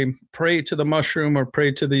that I pray to the mushroom or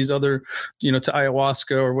pray to these other, to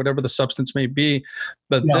ayahuasca or whatever the substance may be.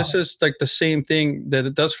 But this is like the same thing that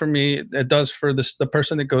it does for me. It does for the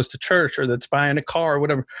person that goes to church or that's buying a car or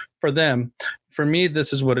whatever. For them, for me,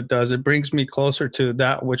 this is what it does. It brings me closer to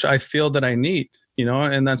that which I feel that I need,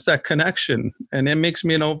 and that's that connection. And it makes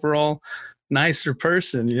me an overall nicer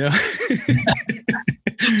person,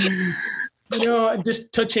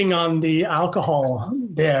 Just touching on the alcohol,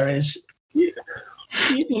 there is,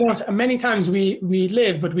 many times we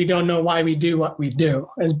live, but we don't know why we do what we do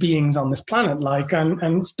as beings on this planet. And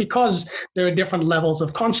it's because there are different levels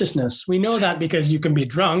of consciousness. We know that because you can be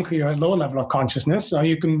drunk, you're at a low level of consciousness, or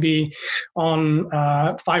you can be on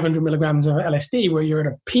 500 milligrams of LSD where you're at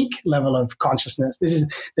a peak level of consciousness. This is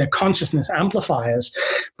the consciousness amplifiers.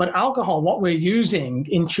 But alcohol, what we're using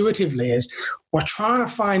intuitively is we're trying to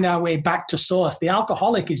find our way back to source. The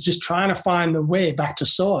alcoholic is just trying to find the way back to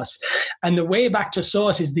source. And the way back to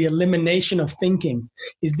source is the elimination of thinking,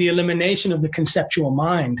 is the elimination of the conceptual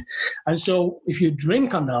mind. And so if you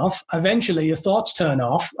drink enough, eventually your thoughts turn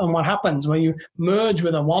off. And what happens when you merge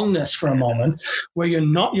with a oneness for a moment, where you're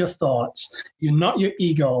not your thoughts, you're not your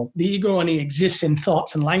ego. The ego only exists in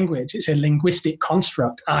thoughts and language. It's a linguistic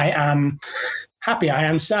construct. I am happy, I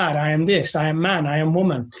am sad, I am this, I am man, I am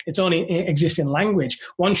woman. It exists in language.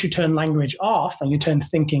 Once you turn language off and you turn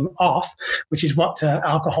thinking off, which is what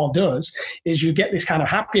alcohol does, is you get this kind of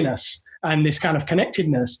happiness and this kind of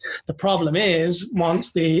connectedness. The problem is,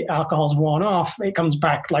 once the alcohol's worn off, it comes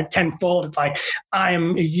back like tenfold. It's like, I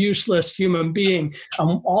am a useless human being.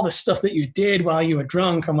 And all the stuff that you did while you were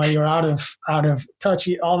drunk and while you're out of touch,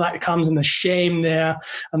 all that comes in the shame there.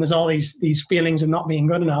 And there's all these feelings of not being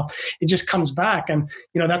good enough. It just comes back. And,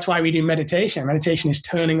 that's why we do meditation. Meditation is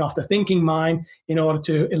turning off the thinking mind in order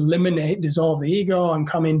to dissolve the ego and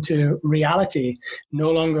come into reality,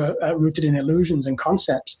 no longer rooted in illusions and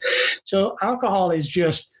concepts. So alcohol is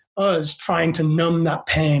just us trying to numb that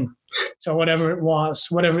pain. So whatever it was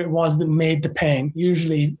that made the pain,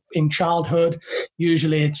 usually in childhood,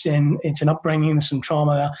 usually it's an upbringing, there's some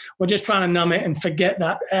trauma there. We're just trying to numb it and forget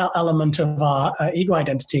that element of our ego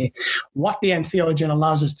identity. What the entheogen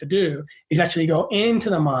allows us to do is actually go into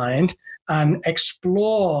the mind and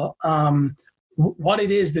explore what it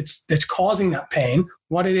is that's causing that pain,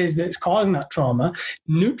 what it is that's causing that trauma,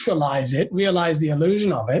 neutralize it, realize the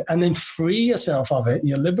illusion of it, and then free yourself of it.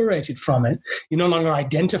 You're liberated from it. You're no longer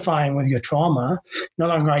identifying with your trauma, no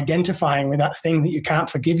longer identifying with that thing that you can't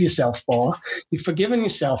forgive yourself for. You've forgiven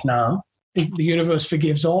yourself now. The universe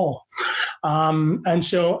forgives all. And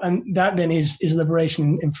that then is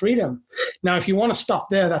liberation and freedom. Now, if you want to stop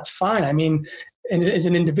there, that's fine. And as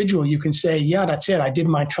an individual, you can say, yeah, that's it. I did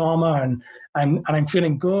my trauma and I'm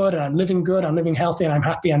feeling good and I'm living healthy and I'm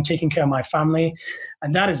happy. I'm taking care of my family.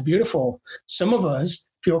 And that is beautiful. Some of us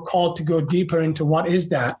feel called to go deeper into what is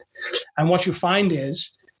that. And what you find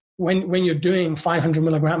is when you're doing 500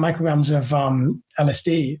 micrograms of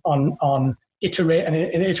LSD on an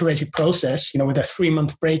iterated process, with a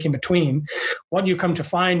 3-month break in between, what you come to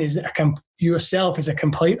find is yourself is a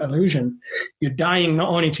complete illusion. You're dying not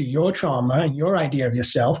only to your trauma and your idea of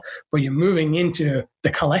yourself, but you're moving into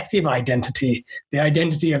the collective identity, the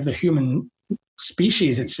identity of the human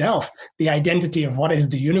species itself, the identity of what is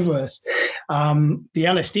the universe. The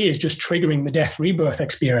LSD is just triggering the death rebirth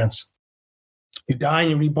experience. You die and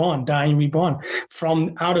you reborn, die and reborn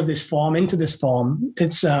from out of this form into this form.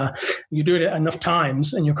 It's you do it enough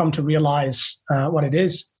times and you come to realize what it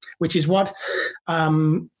is, which is what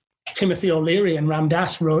Timothy O'Leary and Ram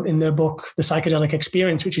Dass wrote in their book, The Psychedelic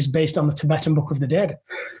Experience, which is based on the Tibetan Book of the Dead.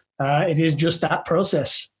 It is just that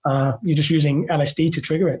process. You're just using LSD to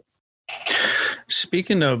trigger it.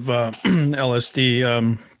 Speaking of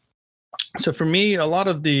LSD, so for me, a lot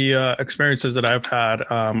of the experiences that I've had,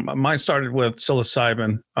 mine started with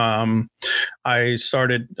psilocybin. I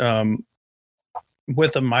started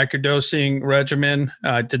with a microdosing regimen.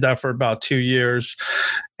 I did that for about 2 years,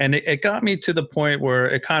 and it got me to the point where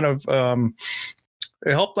it kind of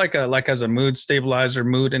it helped like as a mood stabilizer,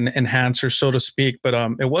 mood enhancer, so to speak. But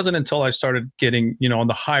it wasn't until I started getting, on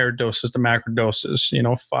the higher doses, the macro doses,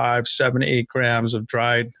 5, 7, 8 grams of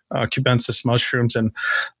dried cubensis mushrooms. And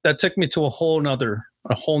that took me to a whole nother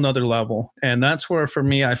level. And that's where, for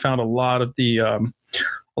me, I found a lot of the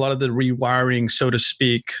rewiring, so to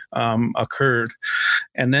speak, occurred.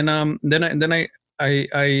 And then I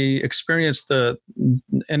experienced the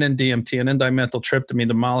NN-DMT, N-dimethyltryptamine,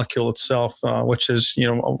 the molecule itself, which is,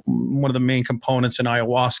 one of the main components in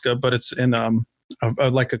ayahuasca, but it's in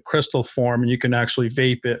like a crystal form, and you can actually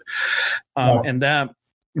vape it. Wow. And that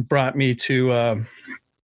brought me to a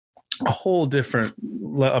whole different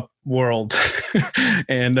world.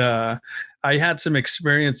 And I had some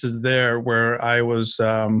experiences there where I was...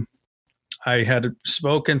 I had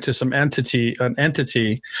spoken to an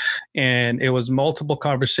entity, and it was multiple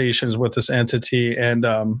conversations with this entity, and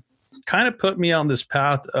kind of put me on this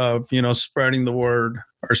path of, spreading the word,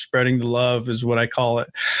 or spreading the love is what I call it.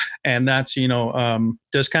 And that's,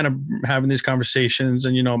 just kind of having these conversations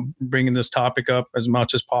and, bringing this topic up as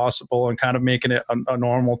much as possible and kind of making it a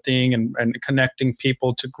normal thing, and connecting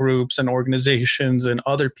people to groups and organizations and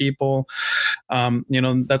other people.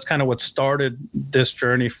 That's kind of what started this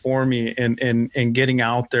journey for me in getting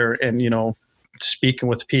out there and, speaking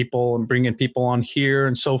with people and bringing people on here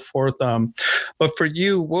and so forth. But for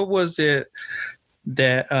you, what was it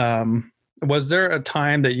that, was there a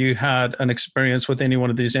time that you had an experience with any one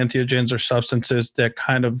of these entheogens or substances that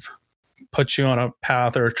kind of put you on a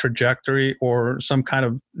path or a trajectory or some kind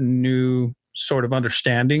of new sort of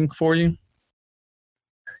understanding for you?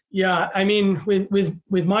 Yeah, I mean,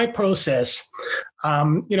 with my process,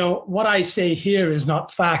 what I say here is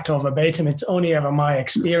not fact or verbatim. It's only ever my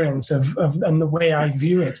experience of and the way I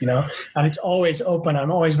view it, and it's always open.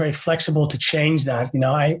 I'm always very flexible to change that.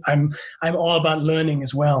 I'm all about learning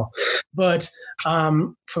as well. But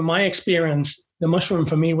from my experience, the mushroom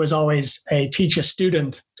for me was always a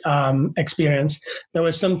teacher-student experience. There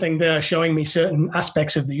was something there showing me certain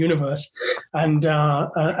aspects of the universe, and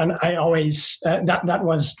I always that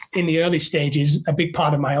was in the early stages a big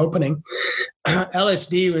part of my opening.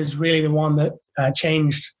 LSD was really the one that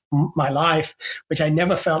changed my life, which I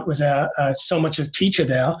never felt was so much a teacher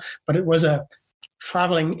there, but it was a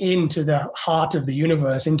traveling into the heart of the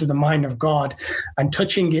universe, into the mind of God, and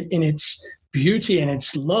touching it in its beauty and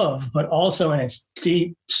its love, but also in its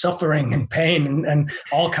deep suffering and pain and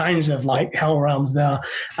all kinds of like hell realms there.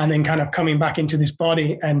 And then kind of coming back into this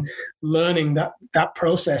body and learning that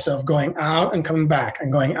process of going out and coming back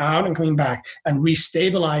and going out and coming back and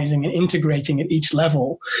restabilizing and integrating at each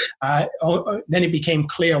level. Then it became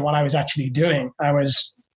clear what I was actually doing. I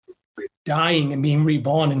was dying and being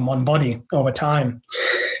reborn in one body over time.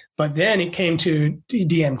 But then it came to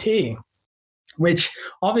DMT, which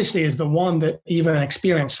obviously is the one that even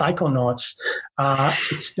experienced psychonauts,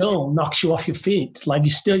 it still knocks you off your feet. Like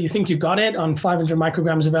you think you got it on 500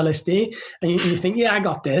 micrograms of LSD, and you think, yeah, I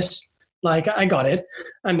got this. Like, I got it.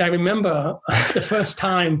 And I remember the first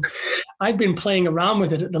time I'd been playing around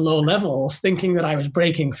with it at the low levels, thinking that I was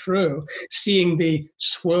breaking through, seeing the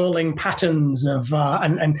swirling patterns of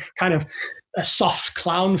and kind of soft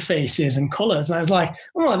clown faces and colors. And I was like,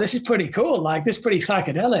 oh, this is pretty cool. Like, this is pretty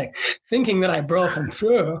psychedelic, thinking that I'd broken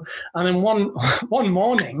through. And then one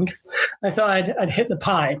morning, I thought I'd hit the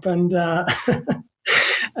pipe, and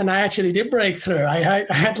and I actually did break through. I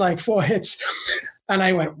had like 4 hits. And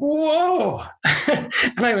I went, whoa.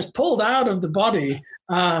 And I was pulled out of the body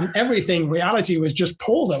reality was just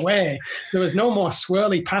pulled away. There was no more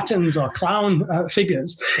swirly patterns or clown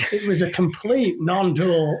figures. It was a complete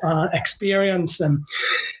non-dual experience. And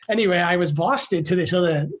anyway, I was blasted to this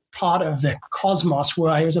other part of the cosmos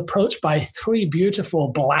where I was approached by 3 beautiful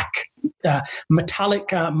black,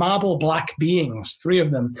 metallic marble black beings, 3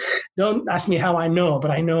 of them. Don't ask me how I know,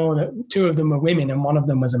 but I know that 2 of them were women and 1 of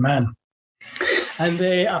them was a man. And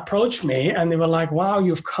they approached me and they were like, wow,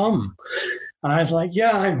 you've come. And I was like,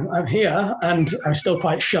 yeah, I'm here. And I'm still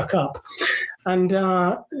quite shook up. And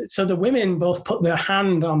so the women both put their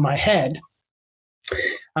hand on my head.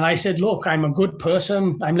 And I said, look, I'm a good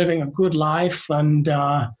person. I'm living a good life. And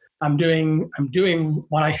I'm doing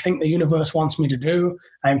what I think the universe wants me to do.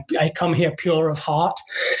 I come here pure of heart.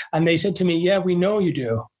 And they said to me, yeah, we know you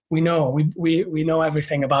do. We know, we know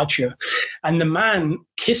everything about you. And the man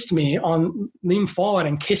leaned forward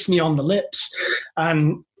and kissed me on the lips.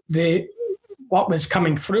 And what was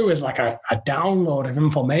coming through is like a download of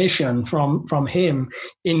information from him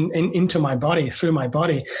into my body, through my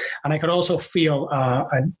body. And I could also feel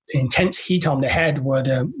an intense heat on the head where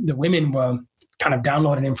the women were kind of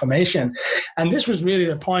downloading information. And this was really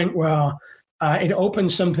the point where it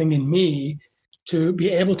opened something in me to be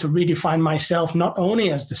able to redefine myself, not only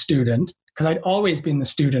as the student, because I'd always been the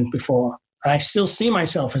student before, and I still see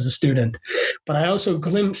myself as a student, but I also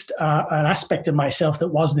glimpsed an aspect of myself that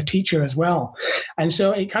was the teacher as well. And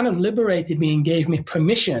so it kind of liberated me and gave me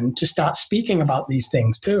permission to start speaking about these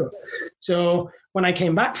things too. So when I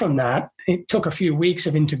came back from that, it took a few weeks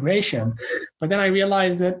of integration, but then I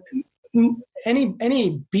realized that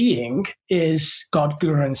any being is God,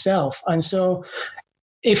 Guru, and Self. And so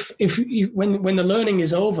when the learning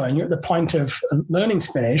is over and you're at the point of learning's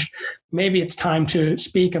finished, maybe it's time to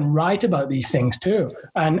speak and write about these things too,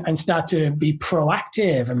 and start to be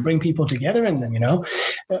proactive and bring people together in them.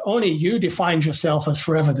 Only you defined yourself as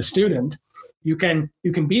forever the student. You can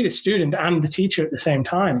be the student and the teacher at the same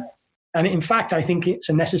time. And in fact, I think it's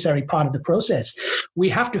a necessary part of the process. We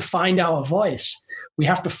have to find our voice. We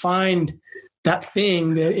have to find that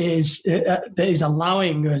thing that is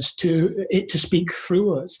allowing us to speak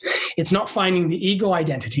through us. It's not finding the ego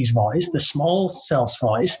identity's voice, the small self's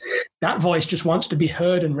voice. That voice just wants to be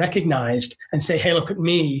heard and recognized and say, hey, look at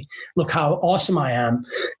me. Look how awesome I am.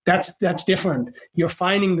 That's different. You're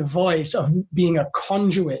finding the voice of being a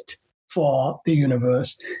conduit for the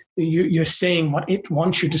universe. You're saying what it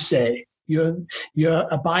wants you to say. You're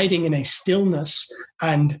abiding in a stillness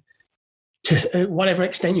and, to whatever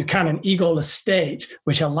extent you can, an egoless state,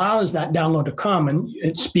 which allows that download to come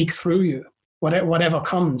and speak through you, whatever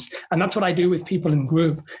comes. And that's what I do with people in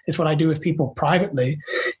group. It's what I do with people privately.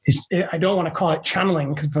 I don't want to call it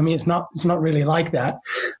channeling, because for me, it's not really like that.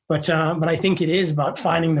 But I think it is about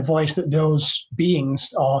finding the voice that those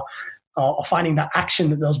beings or finding that action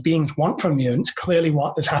that those beings want from you. And it's clearly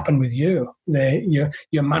what has happened with you.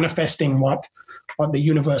 You're manifesting what the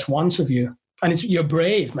universe wants of you. And you're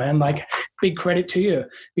brave, man. Like, big credit to you,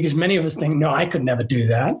 because many of us think, no, I could never do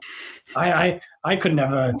that. I could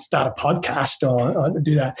never start a podcast or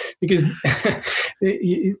do that, because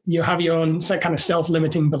you have your own kind of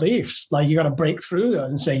self-limiting beliefs. Like, you got to break through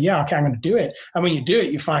those and say, yeah, okay, I'm going to do it. And when you do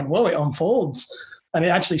it, you find, whoa, it unfolds and it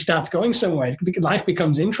actually starts going somewhere. Life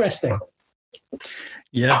becomes interesting.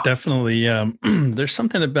 Yeah, definitely. There's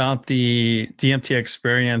something about the DMT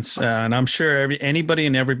experience, and I'm sure anybody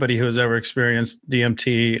and everybody who has ever experienced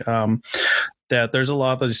DMT, that there's a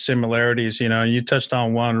lot of these similarities. You touched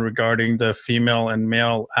on one regarding the female and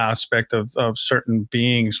male aspect of certain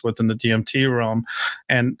beings within the DMT realm.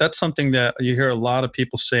 And that's something that you hear a lot of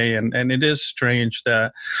people say, and it is strange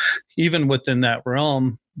that even within that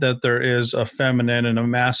realm, that there is a feminine and a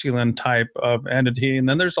masculine type of entity. And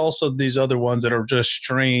then there's also these other ones that are just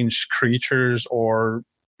strange creatures or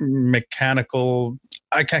mechanical.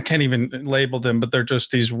 I can't even label them, but they're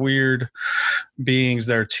just these weird beings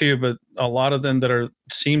there too. But a lot of them that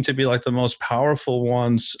seem to be like the most powerful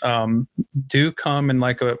ones do come in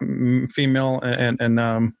like a female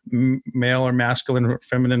and male or masculine or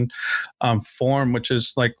feminine form, which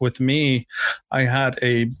is like with me, I had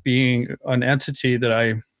an entity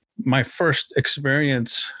that my first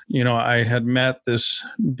experience, I had met this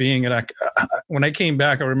being, and when I came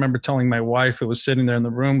back, I remember telling my wife, who was sitting there in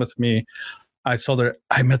the room with me, I told her,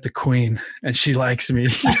 I met the queen and she likes me.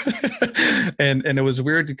 and it was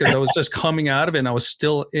weird because I was just coming out of it and I was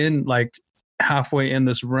still in like halfway in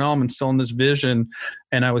this realm and still in this vision.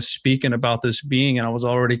 And I was speaking about this being and I was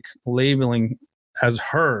already labeling as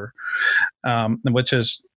her, which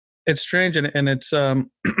is, it's strange and it's,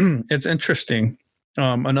 it's interesting.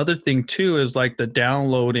 another thing too is like the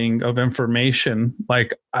downloading of information.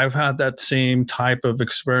 Like I've had that same type of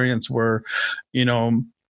experience where,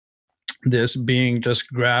 this being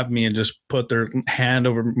just grabbed me and just put their hand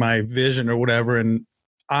over my vision or whatever, and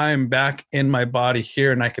I'm back in my body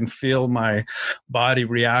here, and I can feel my body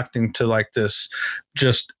reacting to like this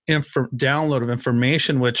just download of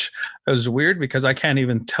information, which is weird because I can't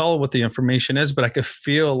even tell what the information is, but I could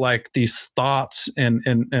feel like these thoughts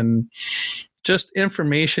and just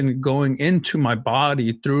information going into my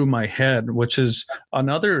body through my head, which is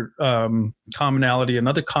another commonality,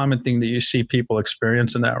 another common thing that you see people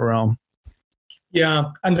experience in that realm.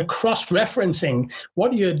 Yeah, and the cross-referencing,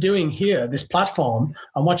 what you're doing here, this platform,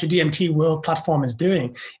 and what your DMT World platform is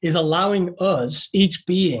doing, is allowing us, each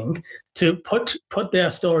being, to put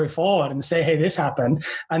their story forward and say, hey, this happened.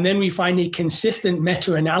 And then we find a consistent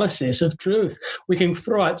meta-analysis of truth. We can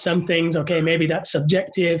throw out some things, okay, maybe that's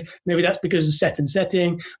subjective, maybe that's because of set and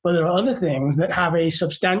setting, but there are other things that have a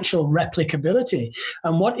substantial replicability.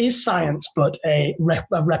 And what is science but a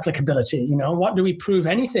replicability? What do we prove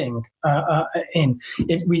anything in?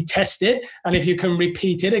 We test it, and if you can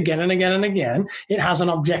repeat it again and again and again, it has an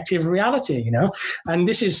objective reality, And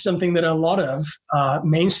this is something that a lot of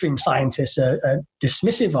mainstream scientists are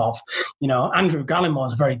dismissive of. Andrew Gallimore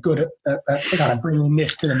is very good at kind of bringing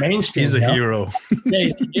this to the mainstream. He's a hero. Yeah,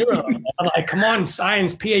 he's a hero. Like, come on,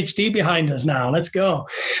 science, PhD behind us now, let's go.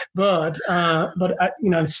 But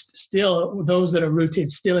still, those that are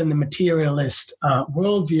rooted still in the materialist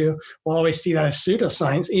worldview will always see that as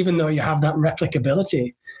pseudoscience, even though you have that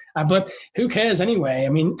replicability. But who cares anyway? I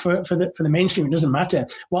mean, for the mainstream, it doesn't matter.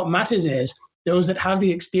 What matters is those that have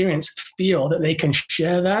the experience feel that they can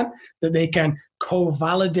share that they can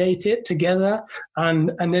co-validate it together,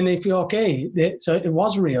 and then they feel, okay, so it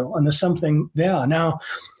was real and there's something there. Now,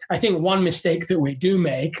 I think one mistake that we do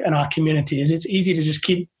make in our community is it's easy to just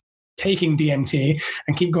keep taking DMT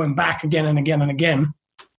and keep going back again and again and again.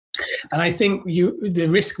 And I think the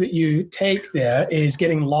risk that you take there is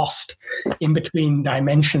getting lost in between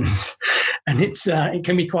dimensions, and it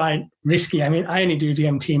can be quite risky. I mean, I only do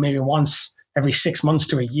DMT maybe once every 6 months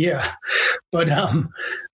to a year, but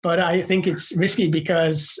I think it's risky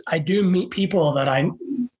because I do meet people that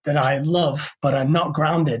I love but are not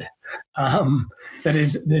grounded. That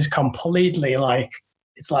is completely like,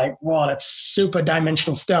 it's like, wow, that's super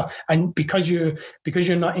dimensional stuff. And because you're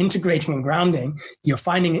not integrating and grounding, you're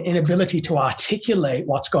finding an inability to articulate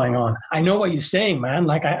what's going on. I know what you're saying, man.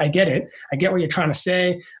 Like, I get it. I get what you're trying to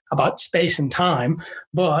say about space and time,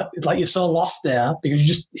 but it's like you're so lost there because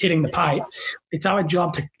you're just hitting the pipe. It's our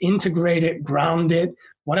job to integrate it, ground it,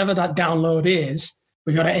 whatever that download is,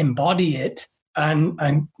 we got to embody it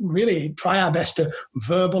and really try our best to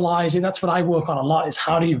verbalize it. That's what I work on a lot, is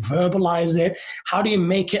how do you verbalize it? How do you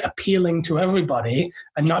make it appealing to everybody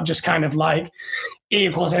and not just kind of like E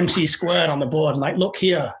equals MC squared on the board and like, look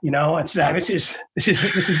here, it's this is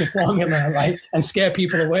the formula, like, and scare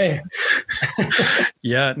people away.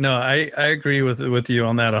 Yeah, no, I agree with you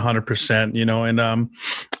on that 100%, and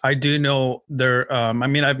I do know there,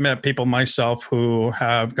 I've met people myself who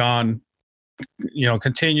have gone,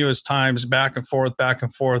 continuous times back and forth.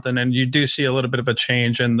 And then you do see a little bit of a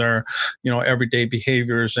change in their, everyday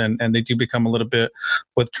behaviors, and they do become a little bit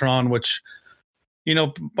withdrawn, which,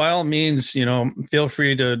 by all means, feel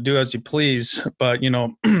free to do as you please. But,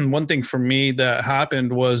 one thing for me that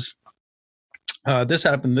happened was, this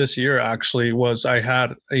happened this year actually, was I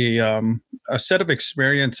had a set of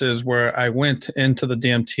experiences where I went into the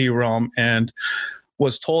DMT realm and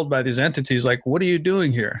was told by these entities, like, what are you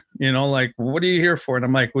doing here? Like, what are you here for? And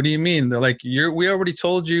I'm like, what do you mean? They're like, we already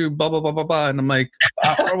told you, blah, blah, blah, blah, blah. And I'm like,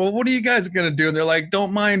 well, what are you guys going to do? And they're like,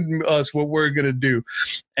 don't mind us, what we're going to do.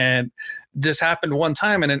 And this happened one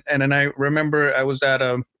time. And then I remember I was at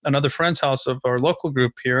another friend's house of our local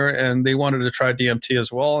group here, and they wanted to try DMT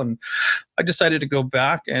as well. And I decided to go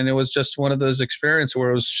back, and it was just one of those experiences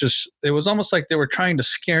where it was almost like they were trying to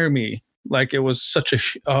scare me. Like, it was such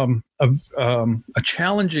a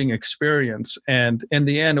challenging experience. And in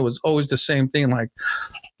the end, it was always the same thing. Like,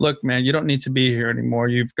 look, man, you don't need to be here anymore.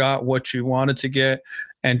 You've got what you wanted to get,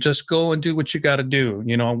 and just go and do what you got to do.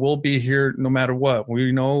 We'll be here no matter what.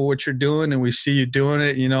 We know what you're doing, and we see you doing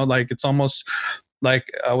it. Like, it's almost like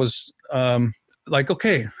I was, like,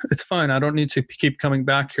 okay, it's fine. I don't need to keep coming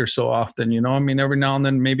back here so often. Every now and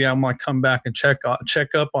then, maybe I might come back and check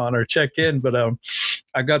up on or check in. But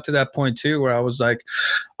I got to that point too, where I was like,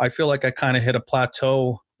 I feel like I kind of hit a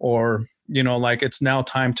plateau, or, like, it's now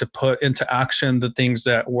time to put into action the things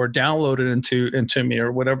that were downloaded into me,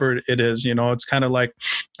 or whatever it is. It's kind of like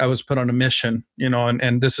I was put on a mission,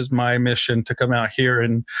 and this is my mission to come out here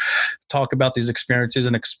and talk about these experiences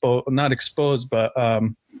and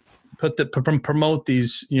promote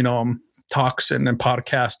these, talks and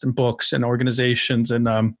podcasts and books and organizations,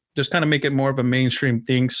 and just kind of make it more of a mainstream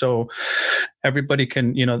thing, so everybody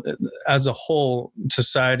can, as a whole,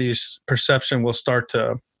 society's perception will start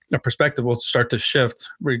to. A perspective will start to shift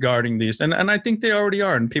regarding these, and I think they already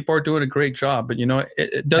are, and people are doing a great job. But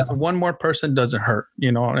it does. Yeah. One more person doesn't hurt,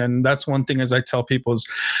 and that's one thing as I tell people is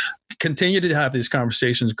continue to have these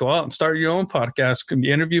conversations. Go out and start your own podcast,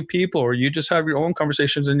 interview people, or you just have your own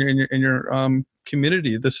conversations in your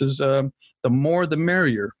community. This is the more the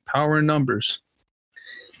merrier. Power in numbers.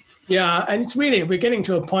 Yeah, and we're getting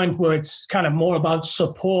to a point where it's kind of more about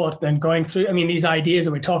support than going through. I mean, these ideas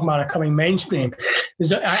that we're talking about are coming mainstream.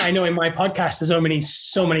 I know in my podcast, there's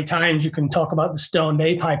so many times you can talk about the stoned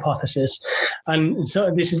ape hypothesis. And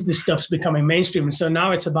so this stuff's becoming mainstream. And so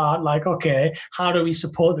now it's about like, okay, how do we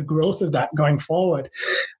support the growth of that going forward?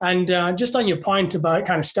 And just on your point about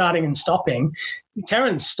kind of starting and stopping,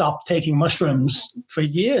 Terence stopped taking mushrooms for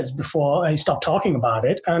years before he stopped talking about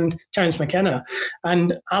it, and Terence McKenna.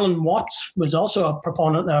 And Alan Watts was also a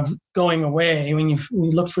proponent of going away. When you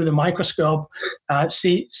look through the microscope,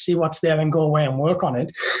 see what's there, and go away and work on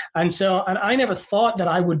it. And I never thought that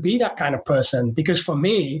I would be that kind of person, because for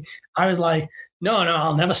me, I was like, no,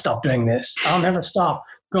 I'll never stop doing this. I'll never stop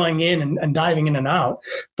going in and diving in and out.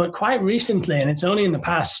 But quite recently, and it's only in the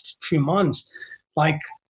past few months, like,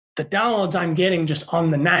 the downloads I'm getting just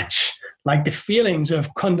on the natch, like the feelings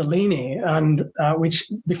of Kundalini, and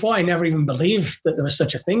which before I never even believed that there was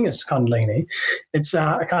such a thing as Kundalini. It's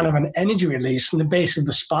a kind of an energy release from the base of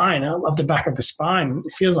the spine, of the back of the spine.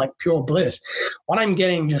 It feels like pure bliss. What I'm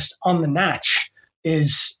getting just on the natch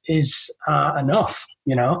is enough.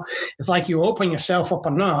 It's like you open yourself up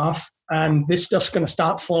enough, and this stuff's going to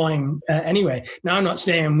start flowing anyway. Now, I'm not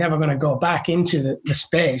saying I'm never going to go back into the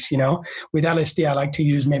space, With LSD, I like to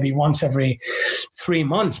use maybe once every 3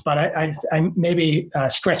 months, but I maybe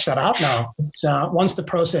stretch that out now. It's, once the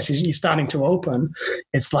process is you're starting to open,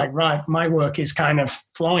 it's like, right, my work is kind of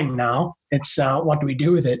flowing now. It's what do we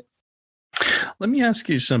do with it? Let me ask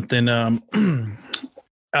you something.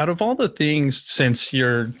 Out of all the things since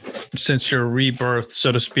your rebirth,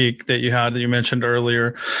 so to speak, that you mentioned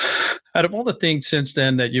earlier, out of all the things since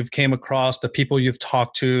then that you've came across, the people you've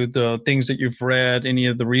talked to, the things that you've read, any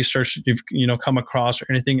of the research that you've come across or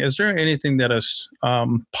anything, is there anything that has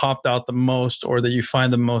popped out the most, or that you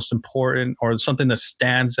find the most important, or something that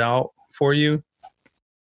stands out for you?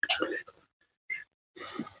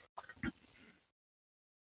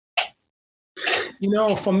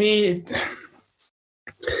 For me,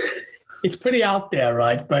 it's pretty out there,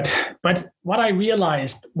 right? But what I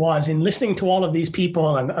realized was, in listening to all of these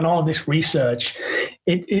people and all of this research,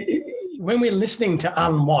 when we're listening to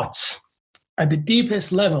Alan Watts, at the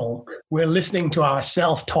deepest level, we're listening to our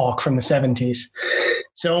self-talk from the 70s.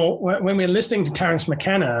 So when we're listening to Terence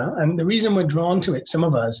McKenna, and the reason we're drawn to it, some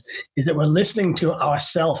of us, is that we're listening to our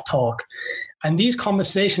self-talk. And these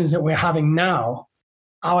conversations that we're having now,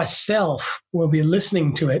 our self will be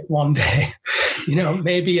listening to it one day,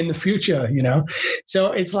 maybe in the future,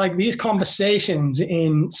 So it's like these conversations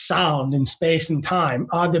in sound, in space and time,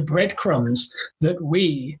 are the breadcrumbs that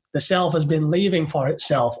the self, has been leaving for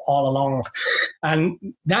itself all along. And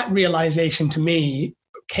that realization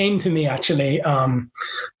came to me actually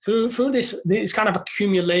through this kind of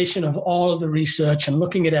accumulation of all of the research and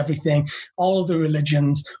looking at everything, all of the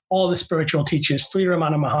religions, all the spiritual teachers, Sri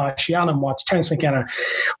Ramana Maharshi, Alan Watts, Terence McKenna.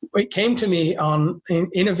 It came to me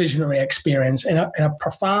in a visionary experience, in a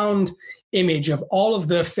profound image of all of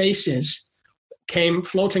their faces came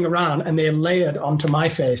floating around, and they layered onto my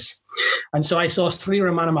face. And so I saw Sri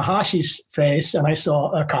Ramana Maharshi's face, and I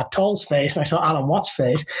saw Eckhart Tolle's face, and I saw Alan Watts'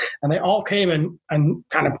 face, and they all came and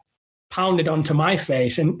kind of pounded onto my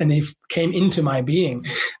face, and they came into my being.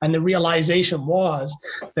 And the realization was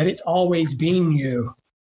that it's always been you.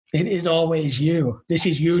 It is always you. This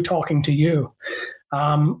is you talking to you.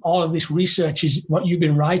 All of this research is what you've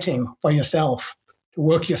been writing for yourself, to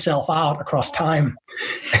work yourself out across time.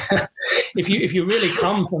 If you really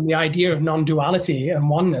come from the idea of non-duality and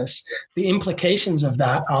oneness, the implications of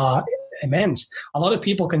that are immense. A lot of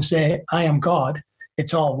people can say, I am God,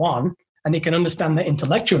 it's all one, and they can understand that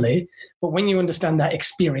intellectually, but when you understand that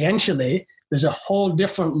experientially, there's a whole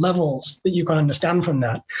different levels that you can understand from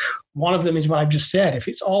that. One of them is what I've just said. If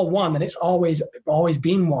it's all one, then it's always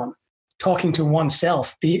been one. Talking to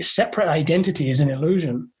oneself, the separate identity is an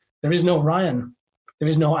illusion. There is no Ryan. There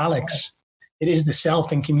is no Alex. It is the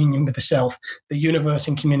self in communion with the self, the universe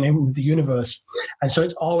in communion with the universe. And so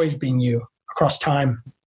it's always been you across time.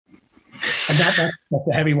 And that's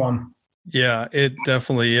a heavy one. Yeah, it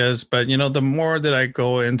definitely is. But, the more that I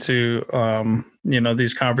go into,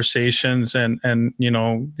 these conversations and,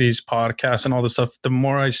 these podcasts and all this stuff, the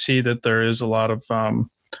more I see that there is a lot of,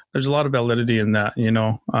 there's a lot of validity in that,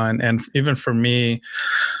 and even for me,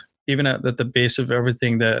 even at the base of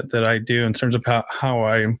everything that I do in terms of how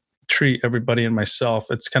I treat everybody and myself,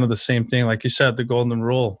 it's kind of the same thing. Like you said, the golden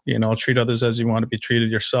rule, treat others as you want to be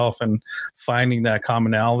treated yourself, and finding that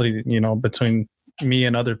commonality, between me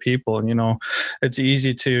and other people. It's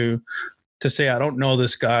easy to say, I don't know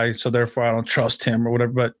this guy, so therefore I don't trust him or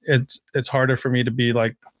whatever. But it's harder for me to be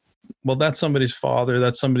like, well, that's somebody's father,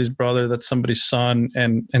 that's somebody's brother, that's somebody's son.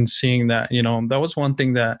 And seeing that, that was one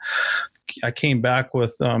thing that I came back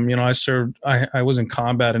with. I was in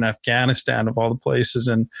combat in Afghanistan, of all the places.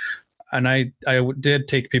 And I did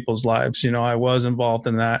take people's lives. I was involved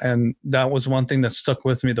in that. And that was one thing that stuck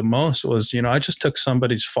with me the most was, I just took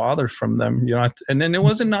somebody's father from them, and then it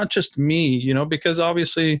wasn't not just me, because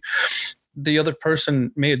obviously the other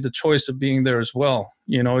person made the choice of being there as well.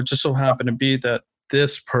 It just so happened to be that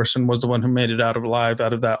this person was the one who made it out alive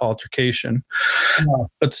out of that altercation. Yeah.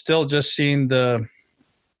 But still just seeing the,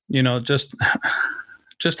 just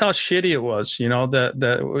how shitty it was,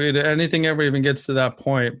 that anything ever even gets to that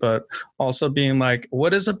point, but also being like,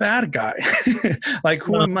 what is a bad guy? Like,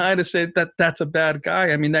 who am I to say that that's a bad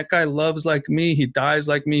guy? I mean, that guy loves like me. He dies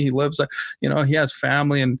like me. He lives like, he has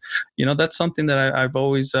family. And, that's something that I've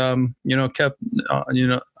always, kept,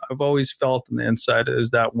 I've always felt on the inside is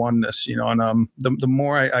that oneness, and the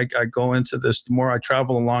more I go into this, the more I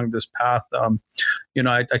travel along this path,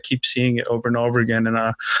 I keep seeing it over and over again. And,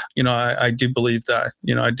 I do believe that,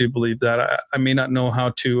 I may not know how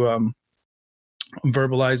to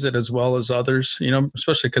verbalize it as well as others,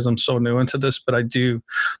 especially because I'm so new into this, but I do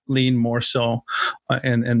lean more so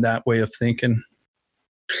in that way of thinking.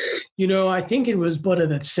 I think it was Buddha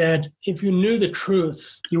that said, if you knew the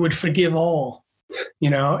truth, you would forgive all.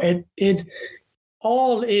 It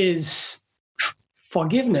all is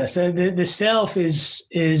forgiveness. The self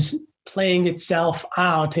is playing itself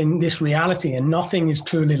out in this reality, and nothing is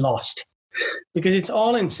truly lost because it's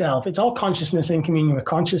all in self. It's all consciousness in communion with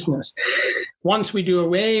consciousness. Once we do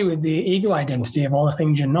away with the ego identity of all the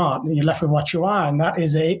things you're not, you're left with what you are, and that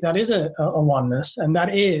is a oneness, and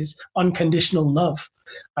that is unconditional love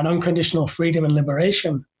and unconditional freedom and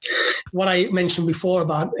liberation. What I mentioned before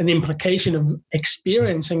about an implication of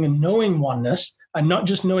experiencing and knowing oneness, and not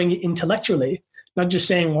just knowing it intellectually, not just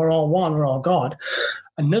saying we're all one, we're all God.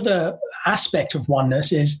 Another aspect of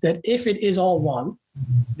oneness is that if it is all one,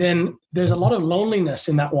 then there's a lot of loneliness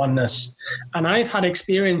in that oneness. And I've had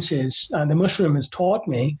experiences, the mushroom has taught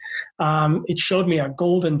me, it showed me a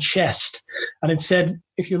golden chest. And it said,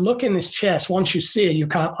 if you look in this chest, once you see it, you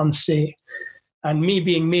can't unsee. And me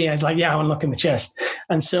being me, I was like, yeah, I want to look in the chest.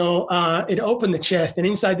 And so it opened the chest. And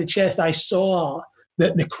inside the chest, I saw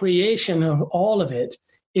that the creation of all of it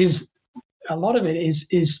is, a lot of it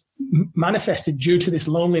is manifested due to this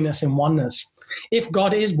loneliness and oneness. If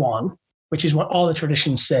God is one, which is what all the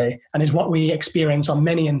traditions say, and is what we experience on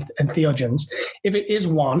many entheogens, if it is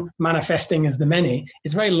one manifesting as the many,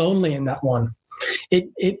 it's very lonely in that one.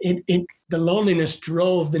 The loneliness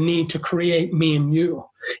drove the need to create me and you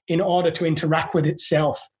in order to interact with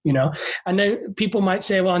itself, And now people might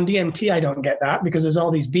say, well, on DMT, I don't get that because there's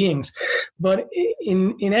all these beings. But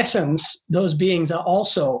in essence, those beings are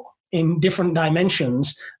also in different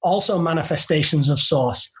dimensions, also manifestations of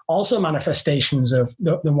source, also manifestations of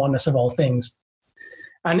the oneness of all things.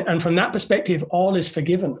 And from that perspective, all is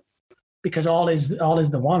forgiven because all is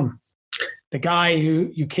the one. The guy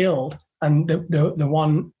who you killed and the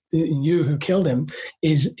one, you who killed him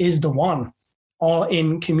is the one, all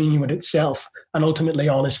in communion with itself, and ultimately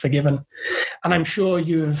all is forgiven. And I'm sure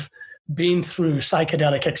you've been through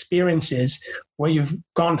psychedelic experiences where you've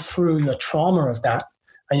gone through the trauma of that,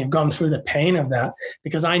 and you've gone through the pain of that,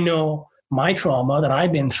 because I know my trauma that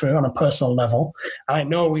I've been through on a personal level. And I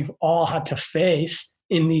know we've all had to face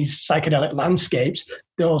in these psychedelic landscapes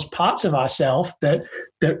those parts of ourselves that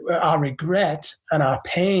our regret and our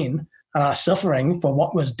pain and our suffering for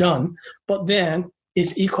what was done, but then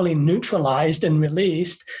it's equally neutralized and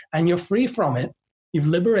released, and you're free from it. You've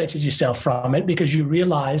liberated yourself from it because you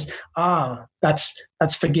realize,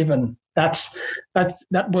 that's forgiven. That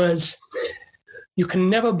was. You can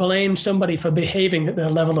never blame somebody for behaving at their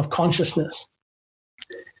level of consciousness.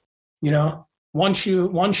 Once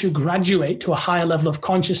you graduate to a higher level of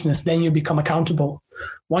consciousness, then you become accountable.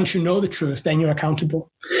 Once you know the truth, then you're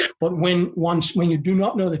accountable. But when you do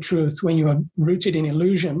not know the truth, when you are rooted in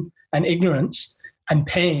illusion and ignorance and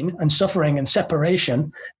pain and suffering and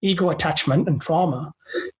separation, ego attachment and trauma,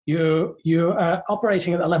 you're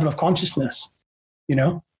operating at the level of consciousness,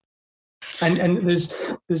 and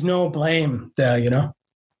there's no blame there.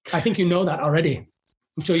 I think you know that already.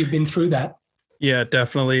 I'm sure you've been through that. Yeah,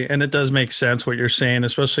 definitely. And it does make sense what you're saying,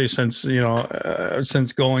 especially since,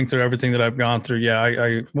 since going through everything that I've gone through. Yeah,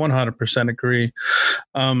 I 100% agree.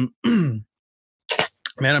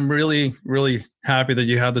 Man, I'm really, really happy that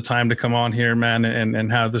you had the time to come on here, man,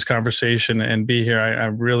 and have this conversation and be here. I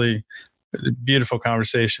really beautiful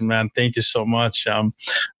conversation, man. Thank you so much. I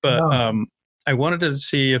wanted to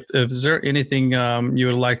see if is there anything you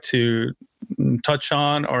would like to touch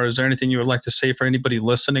on, or is there anything you would like to say for anybody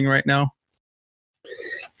listening right now?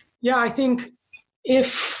 Yeah, I think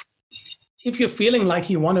if you're feeling like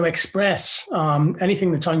you want to express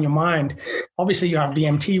anything that's on your mind, obviously you have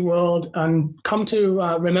DMT World, and come to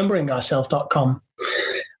rememberingourself.com.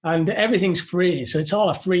 And everything's free. So it's all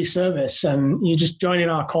a free service. And you just join in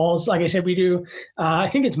our calls. Like I said, we do, I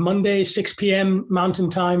think it's Monday, 6 p.m. Mountain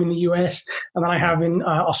Time in the US. And then I have in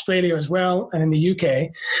Australia as well, and in the UK.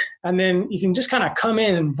 And then you can just kind of come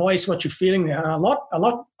in and voice what you're feeling there. And a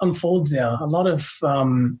lot unfolds there. A lot of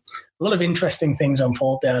interesting things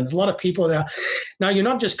unfold there. And there's a lot of people there. Now, you're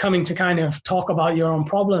not just coming to kind of talk about your own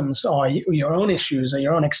problems or your own issues or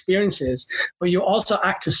your own experiences, but you also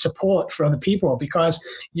act as support for other people, because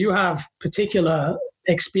you have particular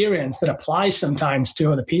experience that applies sometimes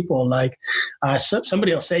to other people. Like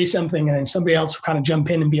somebody will say something and then somebody else will kind of jump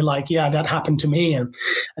in and be like, yeah, that happened to me. And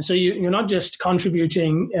so you're not just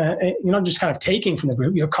contributing, you're not just kind of taking from the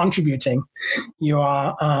group, you're contributing, you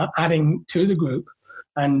are adding to the group.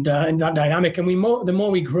 And in that dynamic, and the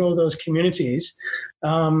more we grow those communities,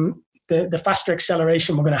 the faster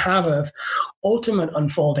acceleration we're going to have of ultimate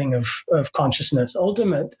unfolding of consciousness,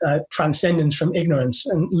 ultimate transcendence from ignorance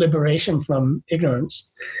and liberation from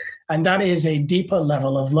ignorance. And that is a deeper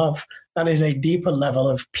level of love. That is a deeper level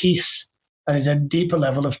of peace. That is a deeper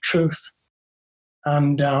level of truth.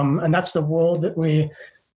 And that's the world that we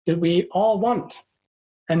all want.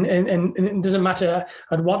 And it doesn't matter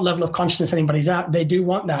at what level of consciousness anybody's at, they do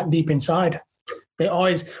want that deep inside. They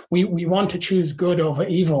always, we want to choose good over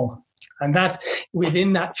evil. And that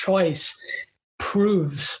within that choice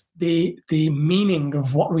proves the meaning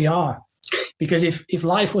of what we are. Because if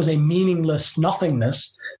life was a meaningless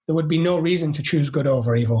nothingness, there would be no reason to choose good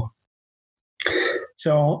over evil.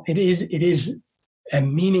 So it is a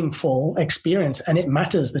meaningful experience, and it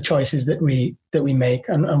matters the choices that we make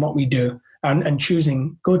and what we do. And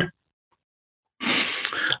choosing good.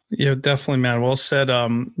 Yeah, definitely, man. Well said.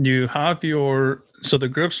 You have so the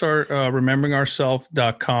groups are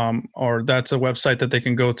rememberingourself.com, or that's a website that they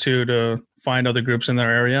can go to find other groups in their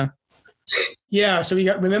area? Yeah, so we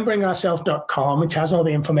got rememberingourself.com, which has all the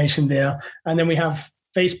information there. And then we have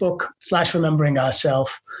Facebook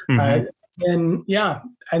 /rememberingourself. Mm-hmm.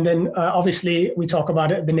 And then obviously we talk about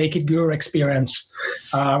it, the Naked Guru Experience,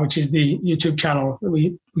 which is the YouTube channel that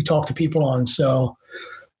we talk to people on. So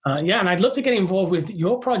and I'd love to get involved with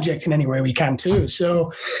your project in any way we can too.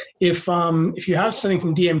 So if you have something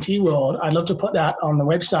from DMT World, I'd love to put that on the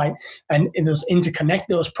website and interconnect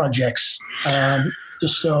those projects,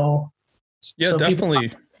 just so. Yeah, so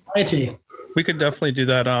definitely. We could definitely do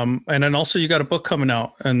that. And then also you got a book coming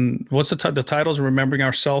out, and what's the title is Remembering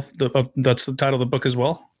Ourself. That's the title of the book as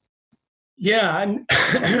well. Yeah. And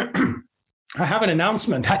I have an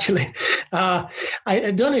announcement actually. I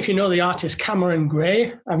don't know if you know the artist Cameron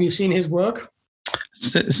Gray. Have you seen his work?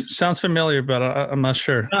 Sounds familiar, but I'm not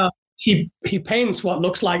sure. He paints what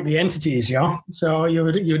looks like the entities, yeah. So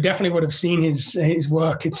you definitely would have seen his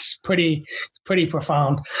work. It's pretty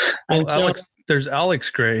profound. And there's Alex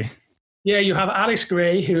Gray. Yeah, you have Alex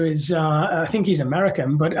Gray, who is, I think he's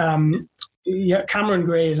American, but Cameron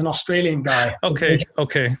Gray is an Australian guy. Okay.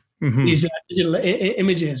 Mm-hmm. These digital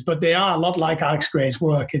images, but they are a lot like Alex Gray's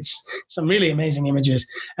work. It's some really amazing images.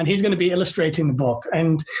 And he's going to be illustrating the book.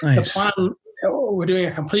 And nice. The plan, we're doing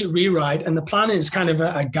a complete rewrite, and the plan is kind of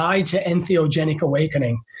a guide to entheogenic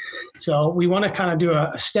awakening. So we want to kind of do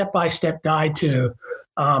a step-by-step guide to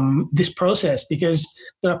this process, because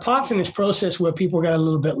there are parts in this process where people get a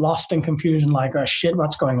little bit lost and confused and like, oh shit,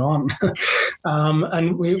 what's going on?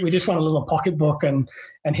 And we just want a little pocketbook, and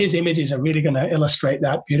his images are really going to illustrate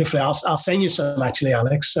that beautifully. I'll send you some actually,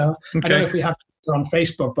 Alex. Okay. I don't know if we have it on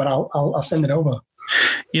Facebook, but I'll send it over.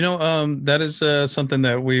 That is something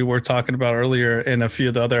that we were talking about earlier in a few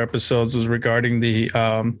of the other episodes, was regarding the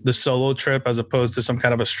solo trip as opposed to some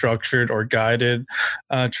kind of a structured or guided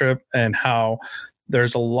trip, and how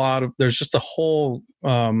there's just a whole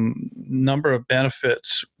number of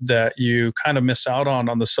benefits that you kind of miss out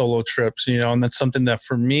on the solo trips, and that's something that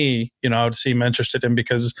for me, I would seem interested in,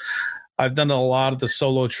 because I've done a lot of the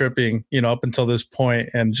solo tripping, up until this point,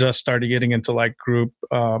 and just started getting into like group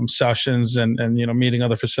sessions and meeting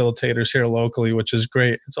other facilitators here locally, which is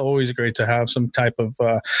great. It's always great to have some type of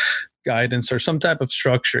guidance or some type of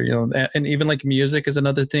structure, and even like music is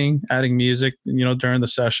another thing. Adding music, during the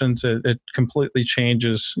sessions, it completely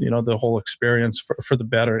changes, the whole experience for the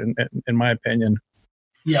better, in my opinion.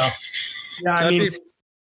 Yeah.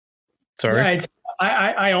 Sorry. Yeah,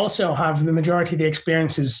 I also have the majority of the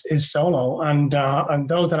experience is solo, and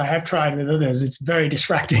those that I have tried with others, it's very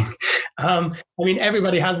distracting.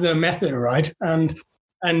 Everybody has their method, right? And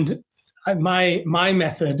my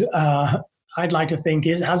method, I'd like to think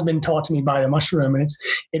has been taught to me by the mushroom, and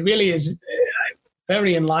it really is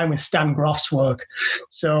very in line with Stan Groff's work.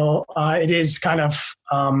 So it is kind of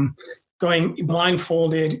going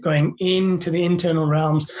blindfolded, going into the internal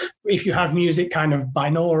realms. If you have music, kind of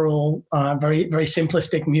binaural, very, very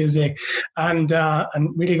simplistic music, and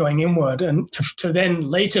really going inward, and to then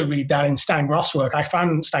later read that in Stan Groff's work. I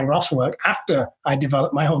found Stan Groff's work after I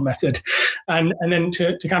developed my own method, and then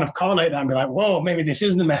to kind of correlate that and be like, whoa, maybe this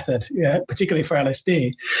is the method, particularly for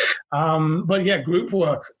LSD. But yeah, group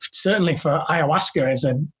work, certainly for ayahuasca, is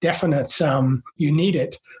a definite, you need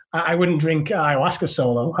it. I wouldn't drink ayahuasca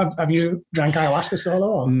solo. Have you drank ayahuasca solo?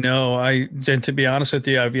 Or? No, and to be honest with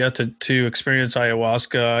you, I've yet to experience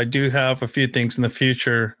ayahuasca. I do have a few things in the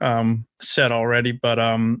future set already, but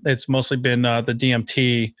it's mostly been the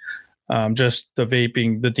DMT, just the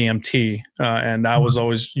vaping, the DMT, and that was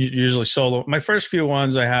always usually solo. My first few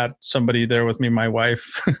ones, I had somebody there with me, my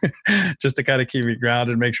wife, just to kind of keep me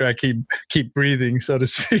grounded, make sure I keep breathing, so to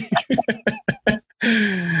speak.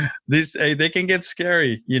 They can get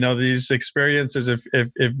scary, these experiences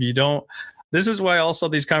if you don't. This is why also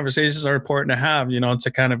these conversations are important to have,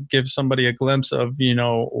 to kind of give somebody a glimpse of,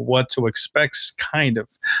 what to expect, kind of,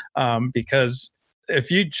 because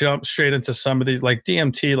if you jump straight into some of these, like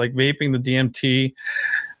DMT, like vaping the DMT,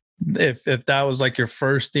 if that was like your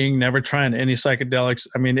first thing, never trying any psychedelics,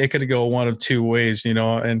 it could go one of two ways,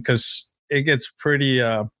 and because it gets pretty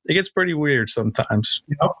weird sometimes.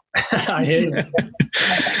 Yep. I hear you.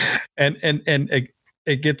 and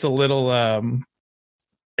it gets a little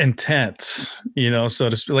intense, so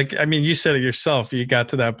to speak. Like, you said it yourself, you got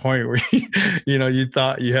to that point where you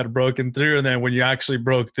thought you had broken through, and then when you actually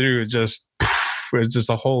broke through, it was just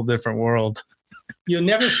a whole different world. You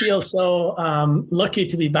never feel so lucky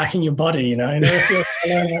to be back in your body, You never feel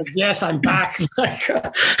like, yes, I'm back.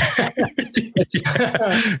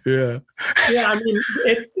 Yeah. Yeah,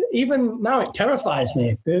 even now it terrifies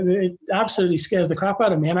me. It absolutely scares the crap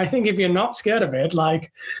out of me. And I think if you're not scared of it,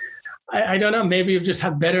 like, I don't know, maybe you've just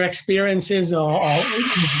had better experiences or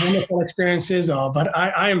wonderful experiences, but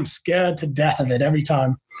I am scared to death of it every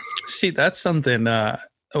time. See, that's something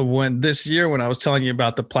when I was telling you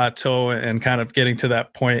about the plateau and kind of getting to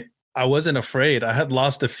that point, I wasn't afraid. I had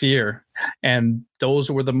lost the fear. And those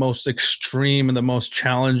were the most extreme and the most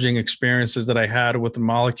challenging experiences that I had with the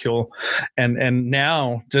molecule. And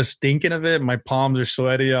now just thinking of it, my palms are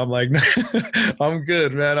sweaty. I'm like, I'm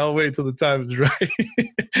good, man. I'll wait till the time is right.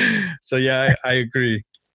 So yeah, I agree.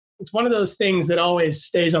 It's one of those things that always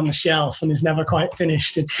stays on the shelf and is never quite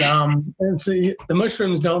finished. It's the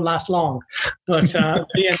mushrooms don't last long, but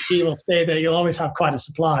DMT will stay there. You'll always have quite a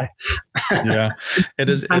supply. Yeah, it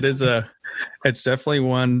is. It's definitely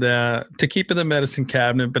one to keep in the medicine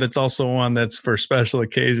cabinet, but it's also one that's for special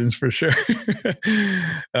occasions for sure.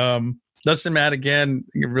 Listen, Matt, again,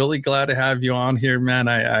 really glad to have you on here, man.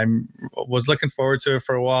 I was looking forward to it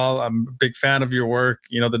for a while. I'm a big fan of your work,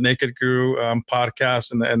 the Naked Guru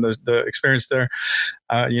podcast and the experience there.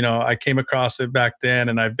 I came across it back then,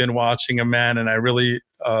 and I've been watching it, man, and I really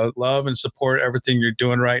love and support everything you're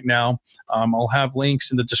doing right now. I'll have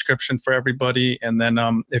links in the description for everybody. And then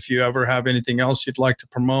if you ever have anything else you'd like to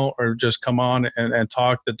promote or just come on and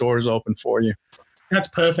talk, the door is open for you. That's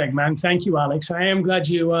perfect, man. Thank you, Alex. I am glad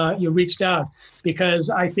you reached out, because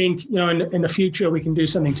I think in the future we can do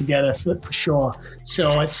something together for sure.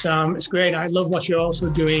 So it's great. I love what you're also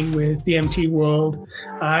doing with DMT World.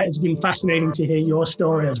 It's been fascinating to hear your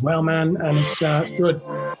story as well, man, and it's good.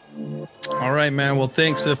 All right, man. Well,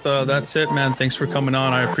 thanks. If that's it, man. Thanks for coming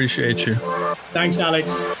on. I appreciate you. Thanks,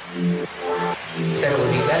 Alex. He said it would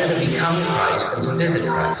be better to become Christ than to visit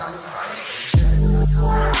Christ.